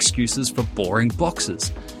more excuses for boring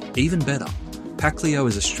boxes. Even better, Packlio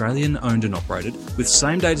is Australian owned and operated with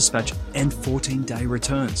same-day dispatch and 14-day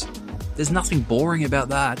returns. There's nothing boring about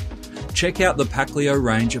that. Check out the Packlio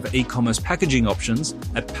range of e-commerce packaging options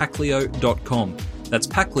at packlio.com. That's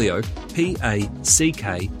Packlio,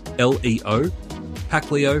 Packleo,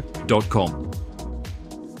 Packlio.com.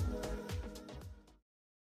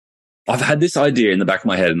 I've had this idea in the back of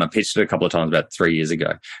my head and I pitched it a couple of times about 3 years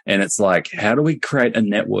ago. And it's how do we create a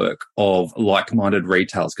network of like-minded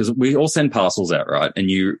retailers? Because we all send parcels out, right? And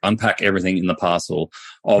you unpack everything in the parcel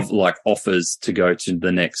of offers to go to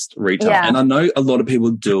the next retailer. Yeah. And I know a lot of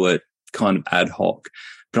people do it kind of ad hoc,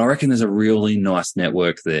 but I reckon there's a really nice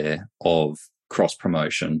network there of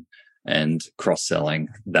cross-promotion and cross-selling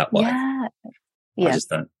that way. Yeah. I just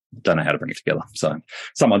don't know how to bring it together. So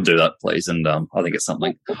someone do that, please. And I think it's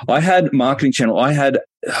something. I had marketing channel. I had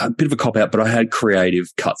a bit of a cop-out, but I had creative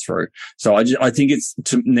cut-through. So I think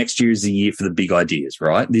next year is the year for the big ideas,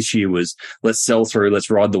 right? This year was let's sell through, let's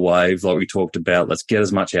ride the wave like we talked about, let's get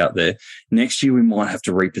as much out there. Next year we might have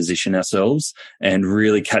to reposition ourselves and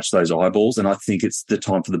really catch those eyeballs. And I think it's the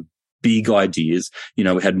time for the big ideas. You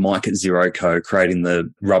know, we had Mike at ZeroCo creating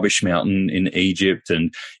the rubbish mountain in Egypt.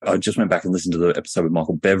 And I just went back and listened to the episode with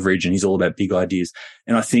Michael Beveridge, and he's all about big ideas.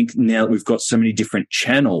 And I think now that we've got so many different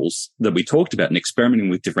channels that we talked about and experimenting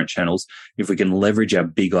with different channels, if we can leverage our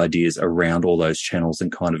big ideas around all those channels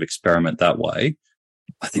and kind of experiment that way,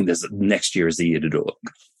 I think next year is the year to do it.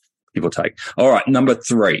 Give or take. All right. Number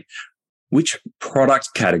 3, which product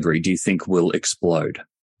category do you think will explode?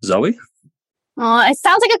 Zoe? Oh, it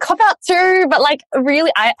sounds like a cop-out too, but like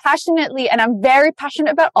really, I'm very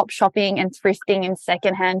passionate about op shopping and thrifting and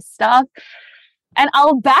secondhand stuff. And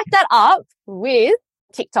I'll back that up with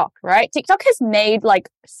TikTok, right? TikTok has made like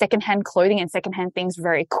secondhand clothing and secondhand things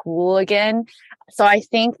very cool again. So I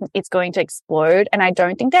think it's going to explode. And I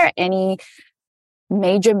don't think there are any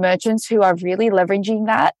major merchants who are really leveraging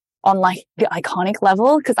that on like the iconic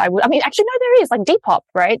level. Actually, no, there is like Depop,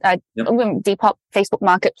 right? Depop, Facebook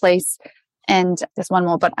Marketplace. And there's one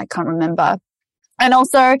more, but I can't remember. And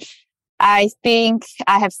also, I think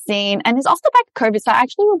I have seen, and it's off the back of COVID, so I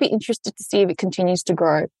actually will be interested to see if it continues to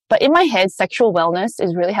grow. But in my head, sexual wellness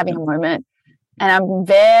is really having a moment. And I'm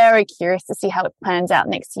very curious to see how it plans out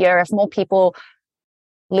next year, if more people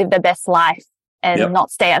live their best life and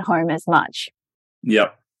not stay at home as much.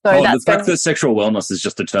 Yep. So the fact that sexual wellness is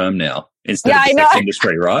just a term now instead of the sex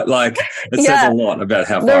industry, right? Like it says a lot about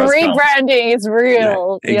how far the rebranding is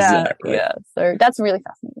real. Yeah, exactly. Yeah. So that's really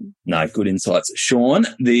fascinating. No, good insights. Sean,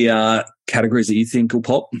 the categories that you think will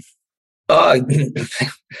pop?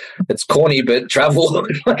 It's corny, but travel.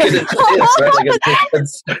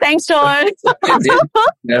 Thanks, Sean.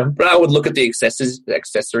 But I would look at the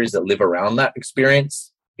accessories that live around that experience.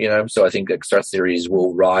 You know, so I think accessories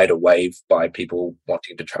will ride a wave by people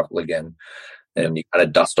wanting to travel again, and you kind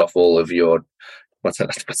of dust off all of your what's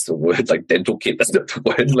the word, like dental kit. That's not the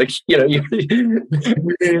word. Like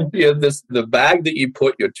the bag that you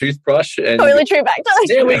put your toothbrush and toiletry bag.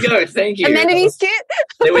 There we go. Thank you. Amenities kit.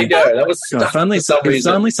 There we go. That was if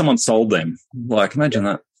only someone sold them. Like imagine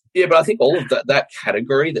that. Yeah, but I think all of that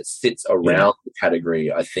category that sits around the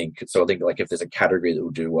category, I think like if there's a category that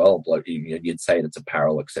will do well, like you'd say it's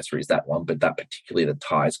apparel, accessories, that one, but that particularly that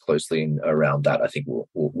ties closely in around that, I think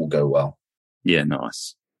will go well. Yeah,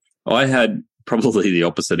 nice. I had probably the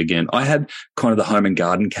opposite again. I had kind of the home and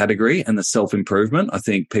garden category and the self-improvement. I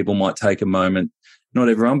think people might take a moment, not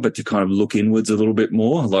everyone, but to kind of look inwards a little bit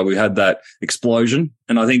more. Like we had that explosion,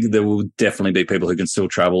 and I think there will definitely be people who can still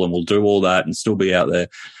travel and will do all that and still be out there.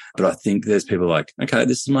 But I think there's people like, okay,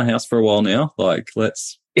 this is my house for a while now. Like,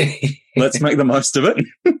 let's make the most of it.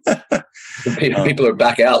 People are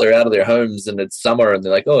back out. They're out of their homes and it's summer and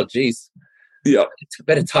they're like, oh, geez. Yeah. It's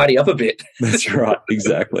better tidy up a bit. That's right.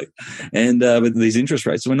 Exactly. And with these interest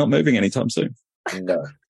rates, we're not moving anytime soon. No.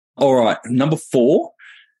 All right. Number 4,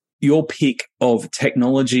 your pick of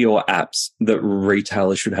technology or apps that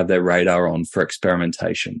retailers should have their radar on for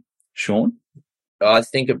experimentation. Sean? I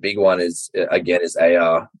think a big one is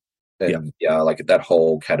AR. And like that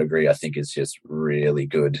whole category, I think is just really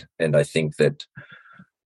good. And I think that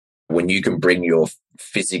when you can bring your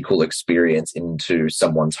physical experience into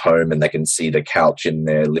someone's home and they can see the couch in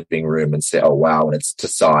their living room and say, oh, wow, and it's to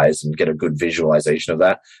size and get a good visualization of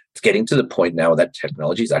that. It's getting to the point now where that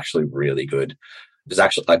technology is actually really good. There's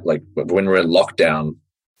actually like when we're in lockdown,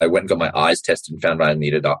 I went and got my eyes tested and found I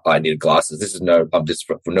needed glasses. This is I'm just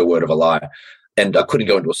for no word of a lie. And I couldn't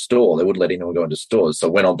go into a store. They wouldn't let anyone go into stores. So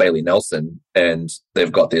I went on Bailey Nelson and they've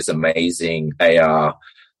got this amazing AR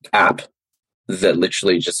app that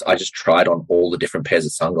literally I just tried on all the different pairs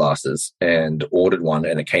of sunglasses and ordered one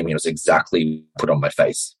and it came in. It was exactly put on my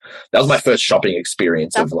face. That was my first shopping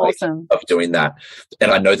experience of doing that.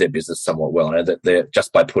 And I know their business somewhat well. I know that they're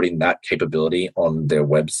just by putting that capability on their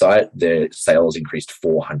website, their sales increased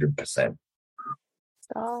 400%.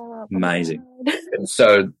 Amazing. And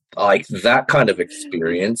so like that kind of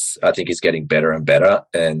experience, I think is getting better and better.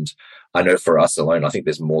 And I know for us alone, I think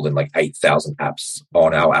there's more than like 8,000 apps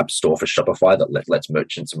on our app store for Shopify that lets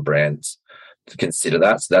merchants and brands to consider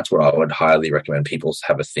that. So that's what I would highly recommend people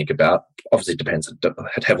have a think about. Obviously, it depends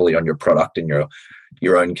heavily on your product and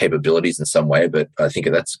your own capabilities in some way, but I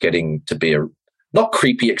think that's getting to be a not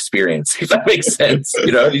creepy experience, if that makes sense.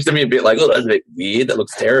 You know, it used to be a bit like, oh, that's a bit weird. That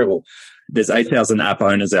looks terrible. There's 8,000 app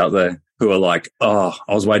owners out there who are like, oh,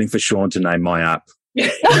 I was waiting for Sean to name my app.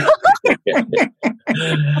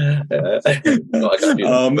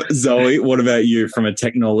 Zoe, what about you from a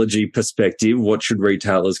technology perspective? What should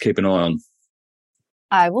retailers keep an eye on?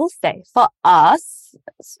 I will say for us,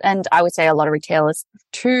 and I would say a lot of retailers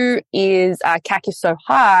too, is CAC is so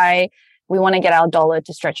high, we want to get our dollar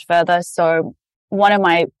to stretch further. So one of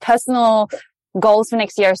my personal goals for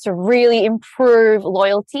next year is to really improve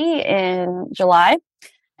loyalty in July.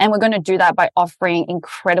 And we're going to do that by offering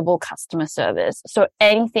incredible customer service. So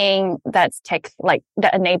anything that's tech, like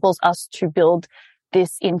that enables us to build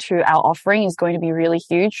this into our offering is going to be really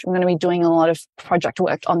huge. I'm going to be doing a lot of project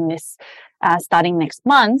work on this starting next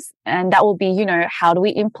month. And that will be, you know, how do we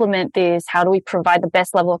implement this? How do we provide the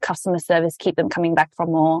best level of customer service, keep them coming back for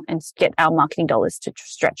more, and get our marketing dollars to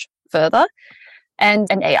stretch further? And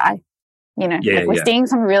AI, you know, we're seeing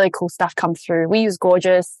some really cool stuff come through. We use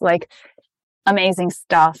Gorgias, like amazing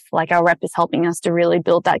stuff. Like our rep is helping us to really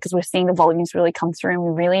build that because we're seeing the volumes really come through, and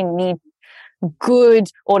we really need good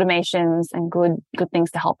automations and good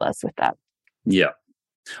things to help us with that. Yeah.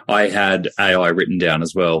 I had AI written down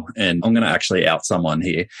as well, and I'm going to actually out someone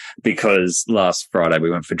here because last Friday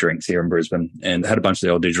we went for drinks here in Brisbane and had a bunch of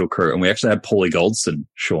the old digital crew, and we actually had Paulie Goldston,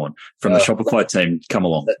 Sean, from the Shopify team come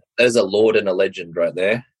along. There's a lord and a legend right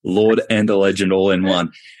there. Lord and a legend all in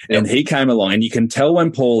one. Yep. And he came along, and you can tell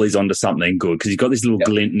when Paul is onto something good because he's got this little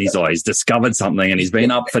glint in his eye. He's discovered something, and he's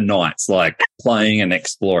been up for nights, like playing and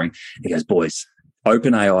exploring. He goes, boys,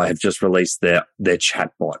 OpenAI have just released their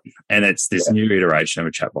chatbot, and it's this new iteration of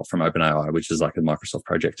a chatbot from OpenAI, which is like a Microsoft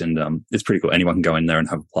project, and it's pretty cool. Anyone can go in there and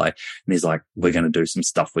have a play. And he's like, we're going to do some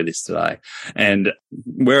stuff with this today. And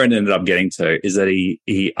where it ended up getting to is that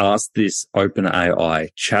he asked this OpenAI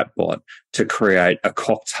chatbot to create a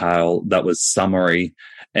cocktail that was summery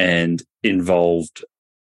and involved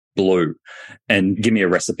blue, and give me a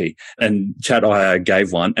recipe. And ChatAI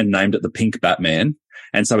gave one and named it the Pink Batman.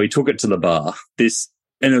 And so he took it to the bar.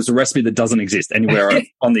 And it was a recipe that doesn't exist anywhere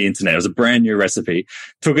on the internet. It was a brand new recipe.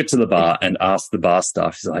 Took it to the bar and asked the bar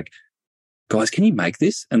staff. He's like, guys, can you make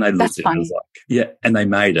this? And they looked at it and was like, yeah. And they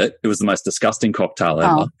made it. It was the most disgusting cocktail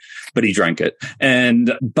ever, but he drank it.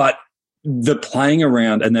 But the playing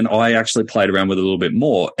around, and then I actually played around with it a little bit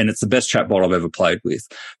more, and it's the best chatbot I've ever played with.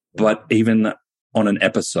 But even on an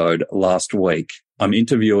episode last week, I'm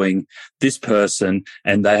interviewing this person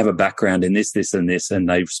and they have a background in this, this, and this, and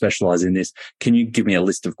they specialize in this. Can you give me a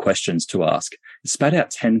list of questions to ask? It spat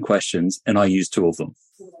out 10 questions and I used 2 of them.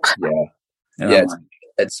 Yeah.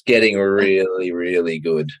 It's getting really, really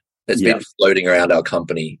good. It's been floating around our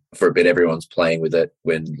company for a bit. Everyone's playing with it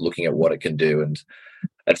when looking at what it can do. And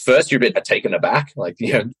at first you're a bit taken aback, like,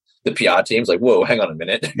 you know, the PR team's like, whoa, hang on a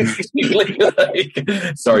minute.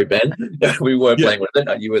 Sorry, Ben. We were playing with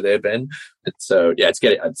it. You were there, Ben. So,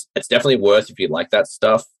 it's definitely worth, if you like that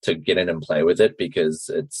stuff, to get in and play with it,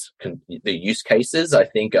 because the use cases, I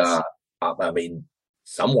think, are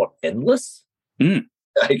somewhat endless. Mm.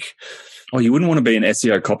 Like, you wouldn't want to be an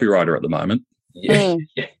SEO copywriter at the moment.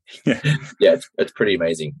 It's pretty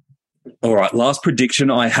amazing. All right, last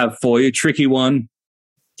prediction I have for you, tricky one.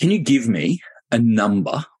 Can you give me a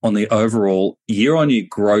number on the overall year-on-year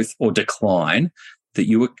growth or decline that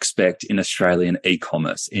you expect in Australian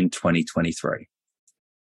e-commerce in 2023?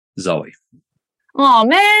 Zoe. Oh,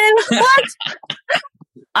 man. What?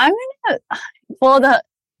 I'm going to,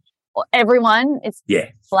 everyone, it's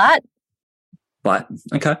flat. Flat.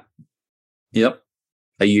 Okay. Yep.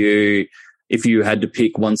 If you had to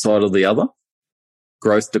pick one side or the other,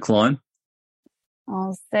 growth, decline?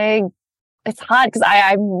 I'll say it's hard because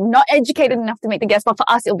I'm not educated enough to make the guess, but for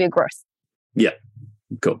us, it'll be a growth. Yeah.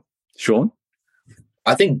 Cool. Sean?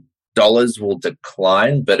 I think dollars will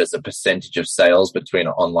decline, but as a percentage of sales between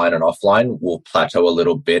online and offline will plateau a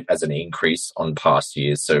little bit as an increase on past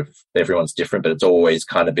years. So everyone's different, but it's always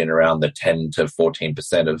kind of been around the 10 to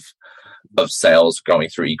 14% of sales going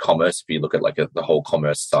through e-commerce. If you look at like the whole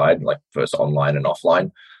commerce side, like first online and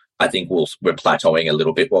offline, I think we're plateauing a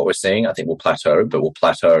little bit what we're seeing. I think we'll plateau, but we'll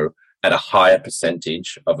plateau at a higher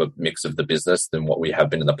percentage of a mix of the business than what we have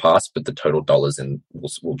been in the past, but the total dollars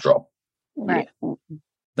will drop. Right. Yeah.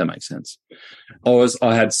 That makes sense.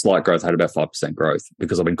 I had slight growth. I had about 5% growth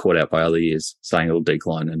because I've been caught out by other years saying it'll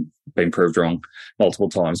decline and been proved wrong multiple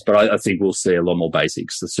times. But I think we'll see a lot more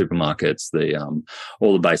basics, the supermarkets,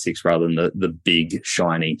 all the basics rather than the big,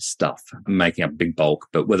 shiny stuff making up big bulk.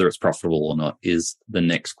 But whether it's profitable or not is the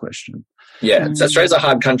next question. Yeah. So Australia's a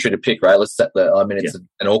hard country to pick, right? It's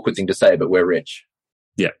an awkward thing to say, but we're rich.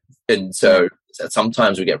 Yeah. And so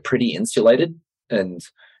sometimes we get pretty insulated, and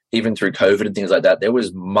even through COVID and things like that, there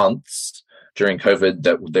was months during COVID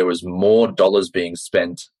that there was more dollars being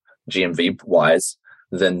spent GMV wise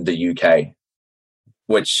than the UK,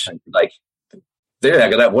 which like they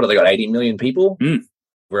got 80 million people.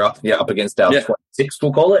 We're up against our 26,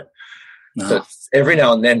 we'll call it. No. So every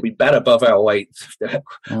now and then we bat above our weight.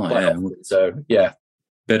 So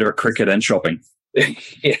better at cricket and shopping.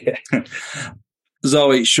 Yeah.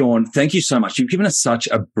 Zoe, Sean, thank you so much. You've given us such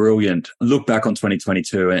a brilliant look back on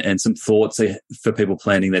 2022 and some thoughts for people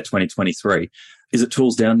planning their 2023. Is it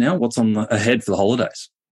tools down now? What's ahead for the holidays?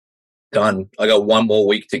 Done. I got one more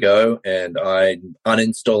week to go, and I'm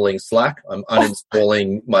uninstalling Slack. I'm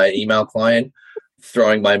uninstalling my email client,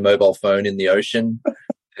 throwing my mobile phone in the ocean,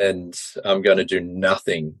 and I'm going to do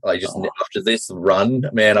nothing. After this run,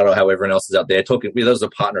 man, I don't know how everyone else is out there talking. There was a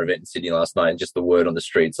partner event in Sydney last night, and just the word on the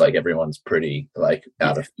streets, like everyone's pretty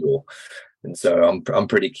out of fuel. And so I'm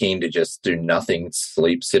pretty keen to just do nothing,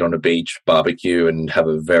 sleep, sit on a beach, barbecue, and have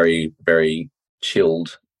a very, very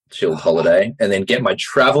chilled holiday, and then get my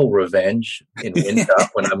travel revenge in winter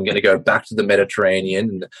when I'm going to go back to the Mediterranean.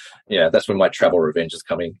 And yeah, that's when my travel revenge is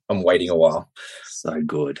coming. I'm waiting a while. So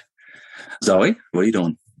good. Zoe, what are you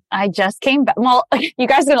doing? I just came back. Well, you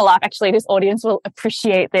guys are going to laugh. Actually, this audience will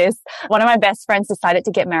appreciate this. One of my best friends decided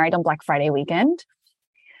to get married on Black Friday weekend.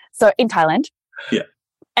 So in Thailand. Yeah.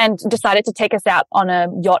 And decided to take us out on a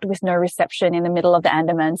yacht with no reception in the middle of the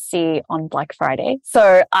Andaman Sea on Black Friday.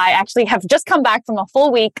 So I actually have just come back from a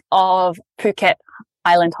full week of Phuket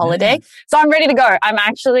Island holiday. So I'm ready to go. I'm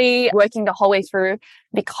actually working the whole way through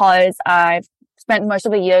because I've spent most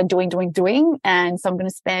of the year doing. And so I'm going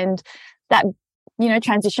to spend that,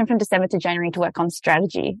 transition from December to January to work on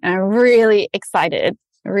strategy. And I'm really excited,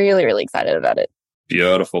 really, really excited about it.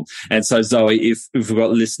 Beautiful. And so, Zoe, if we've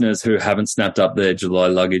got listeners who haven't snapped up their July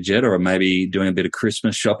luggage yet, or are maybe doing a bit of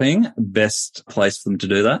Christmas shopping, best place for them to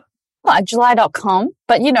do that? Well, July.com.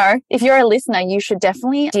 But, if you're a listener, you should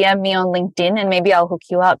definitely DM me on LinkedIn and maybe I'll hook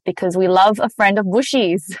you up because we love a friend of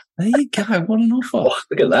Bushies. There you go. What an offer. Oh,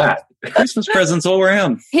 look at that. Christmas presents all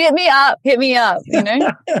around. Hit me up,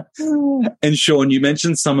 And Sean, you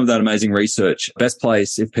mentioned some of that amazing research. Best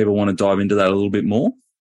place if people want to dive into that a little bit more?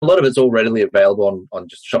 A lot of it's all readily available on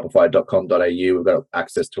just shopify.com.au. We've got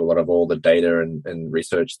access to a lot of all the data and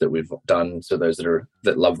research that we've done. So those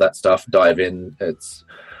that love that stuff, dive in. It's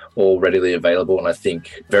all readily available, and I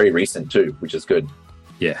think very recent too, which is good.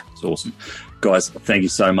 Yeah, it's awesome. Guys, thank you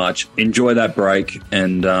so much. Enjoy that break,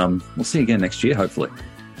 and we'll see you again next year, hopefully.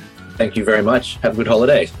 Thank you very much. Have a good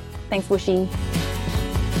holiday. Thanks, Bushy.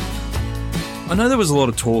 I know there was a lot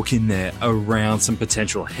of talk in there around some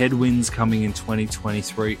potential headwinds coming in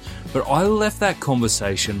 2023, but I left that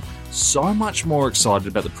conversation so much more excited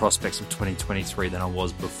about the prospects of 2023 than I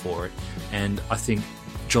was before it. And I think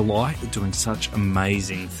July are doing such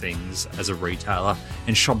amazing things as a retailer,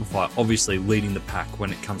 and Shopify obviously leading the pack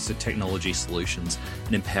when it comes to technology solutions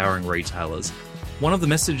and empowering retailers. One of the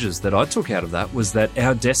messages that I took out of that was that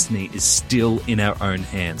our destiny is still in our own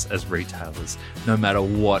hands as retailers, no matter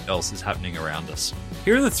what else is happening around us.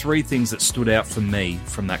 Here are the 3 things that stood out for me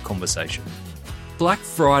from that conversation. Black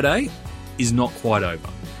Friday is not quite over.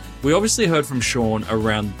 We obviously heard from Sean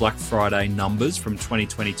around Black Friday numbers from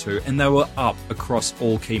 2022, and they were up across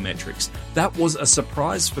all key metrics. That was a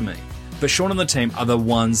surprise for me. But Sean and the team are the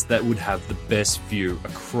ones that would have the best view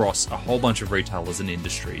across a whole bunch of retailers and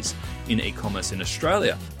industries in e-commerce in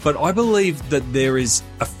Australia. But I believe that there is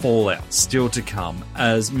a fallout still to come,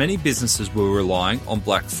 as many businesses were relying on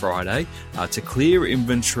Black Friday to clear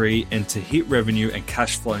inventory and to hit revenue and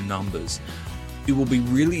cash flow numbers. It will be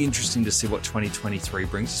really interesting to see what 2023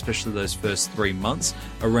 brings, especially those first 3 months,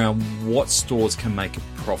 around what stores can make it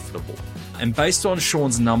profitable. And based on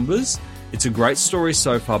Sean's numbers, it's a great story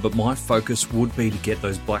so far, but my focus would be to get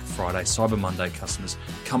those Black Friday, Cyber Monday customers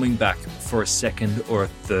coming back for a second or a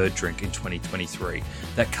third drink in 2023.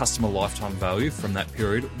 That customer lifetime value from that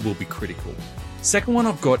period will be critical. Second one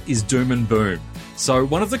I've got is doom and boom. So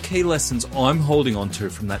one of the key lessons I'm holding on to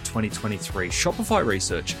from that 2023 Shopify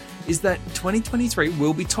research is that 2023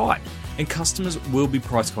 will be tight and customers will be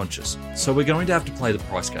price conscious. So we're going to have to play the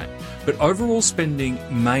price game. But overall spending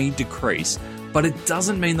may decrease, but it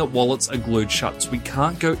doesn't mean that wallets are glued shut. So we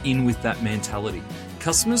can't go in with that mentality.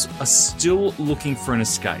 Customers are still looking for an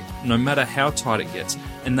escape, no matter how tight it gets,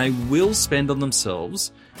 and they will spend on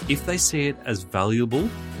themselves if they see it as valuable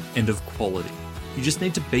and of quality. You just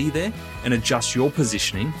need to be there and adjust your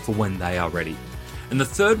positioning for when they are ready. And the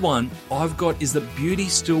third one I've got is that beauty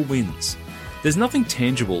still wins. There's nothing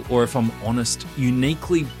tangible, or if I'm honest,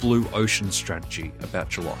 uniquely blue ocean strategy about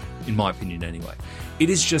July, in my opinion anyway. It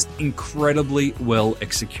is just incredibly well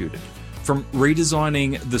executed. From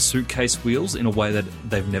redesigning the suitcase wheels in a way that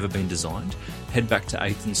they've never been designed, head back to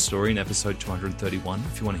Ethan's story in episode 231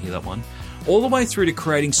 if you want to hear that one, all the way through to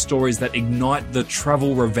creating stories that ignite the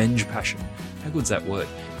travel revenge passion. How good's that word?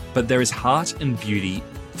 But there is heart and beauty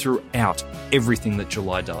throughout everything that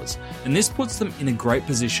July does. And this puts them in a great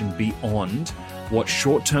position beyond what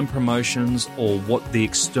short-term promotions or what the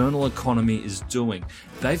external economy is doing.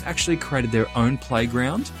 They've actually created their own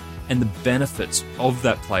playground, and the benefits of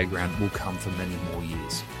that playground will come for many more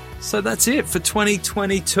years. So that's it for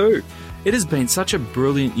 2022. It has been such a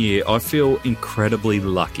brilliant year. I feel incredibly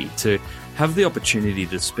lucky to have the opportunity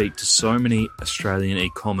to speak to so many Australian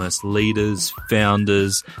e-commerce leaders,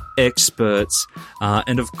 founders, experts,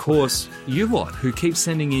 and of course, you lot who keep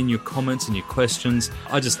sending in your comments and your questions.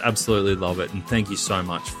 I just absolutely love it, and thank you so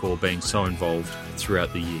much for being so involved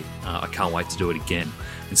throughout the year. I can't wait to do it again.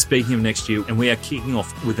 And speaking of next year, and we are kicking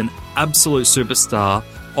off with an absolute superstar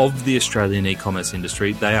of the Australian e-commerce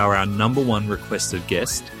industry. They are our number one requested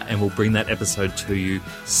guest, and we'll bring that episode to you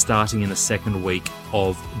starting in the second week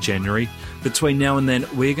of January. Between now and then,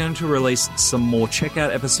 we're going to release some more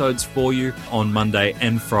checkout episodes for you on Monday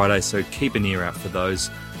and Friday, so keep an ear out for those.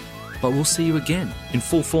 But we'll see you again in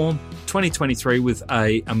full form 2023 with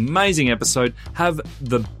an amazing episode. Have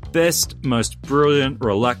the best, most brilliant,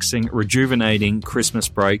 relaxing, rejuvenating Christmas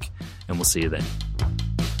break, and we'll see you then.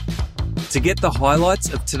 To get the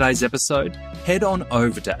highlights of today's episode, head on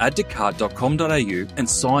over to addtocart.com.au and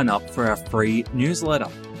sign up for our free newsletter.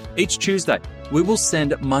 Each Tuesday, we will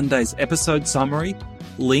send Monday's episode summary,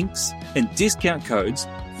 links, and discount codes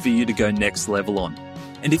for you to go next level on.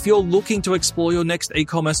 And if you're looking to explore your next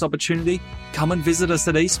e-commerce opportunity, come and visit us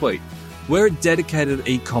at eSuite. We're a dedicated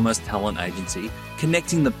e-commerce talent agency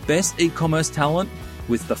connecting the best e-commerce talent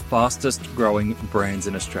with the fastest growing brands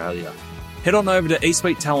in Australia. Head on over to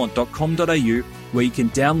eSuitetalent.com.au where you can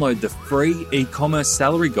download the free e-commerce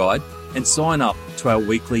salary guide and sign up to our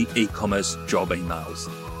weekly e-commerce job emails.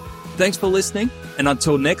 Thanks for listening, and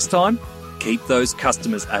until next time, keep those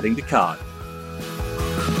customers adding to cart.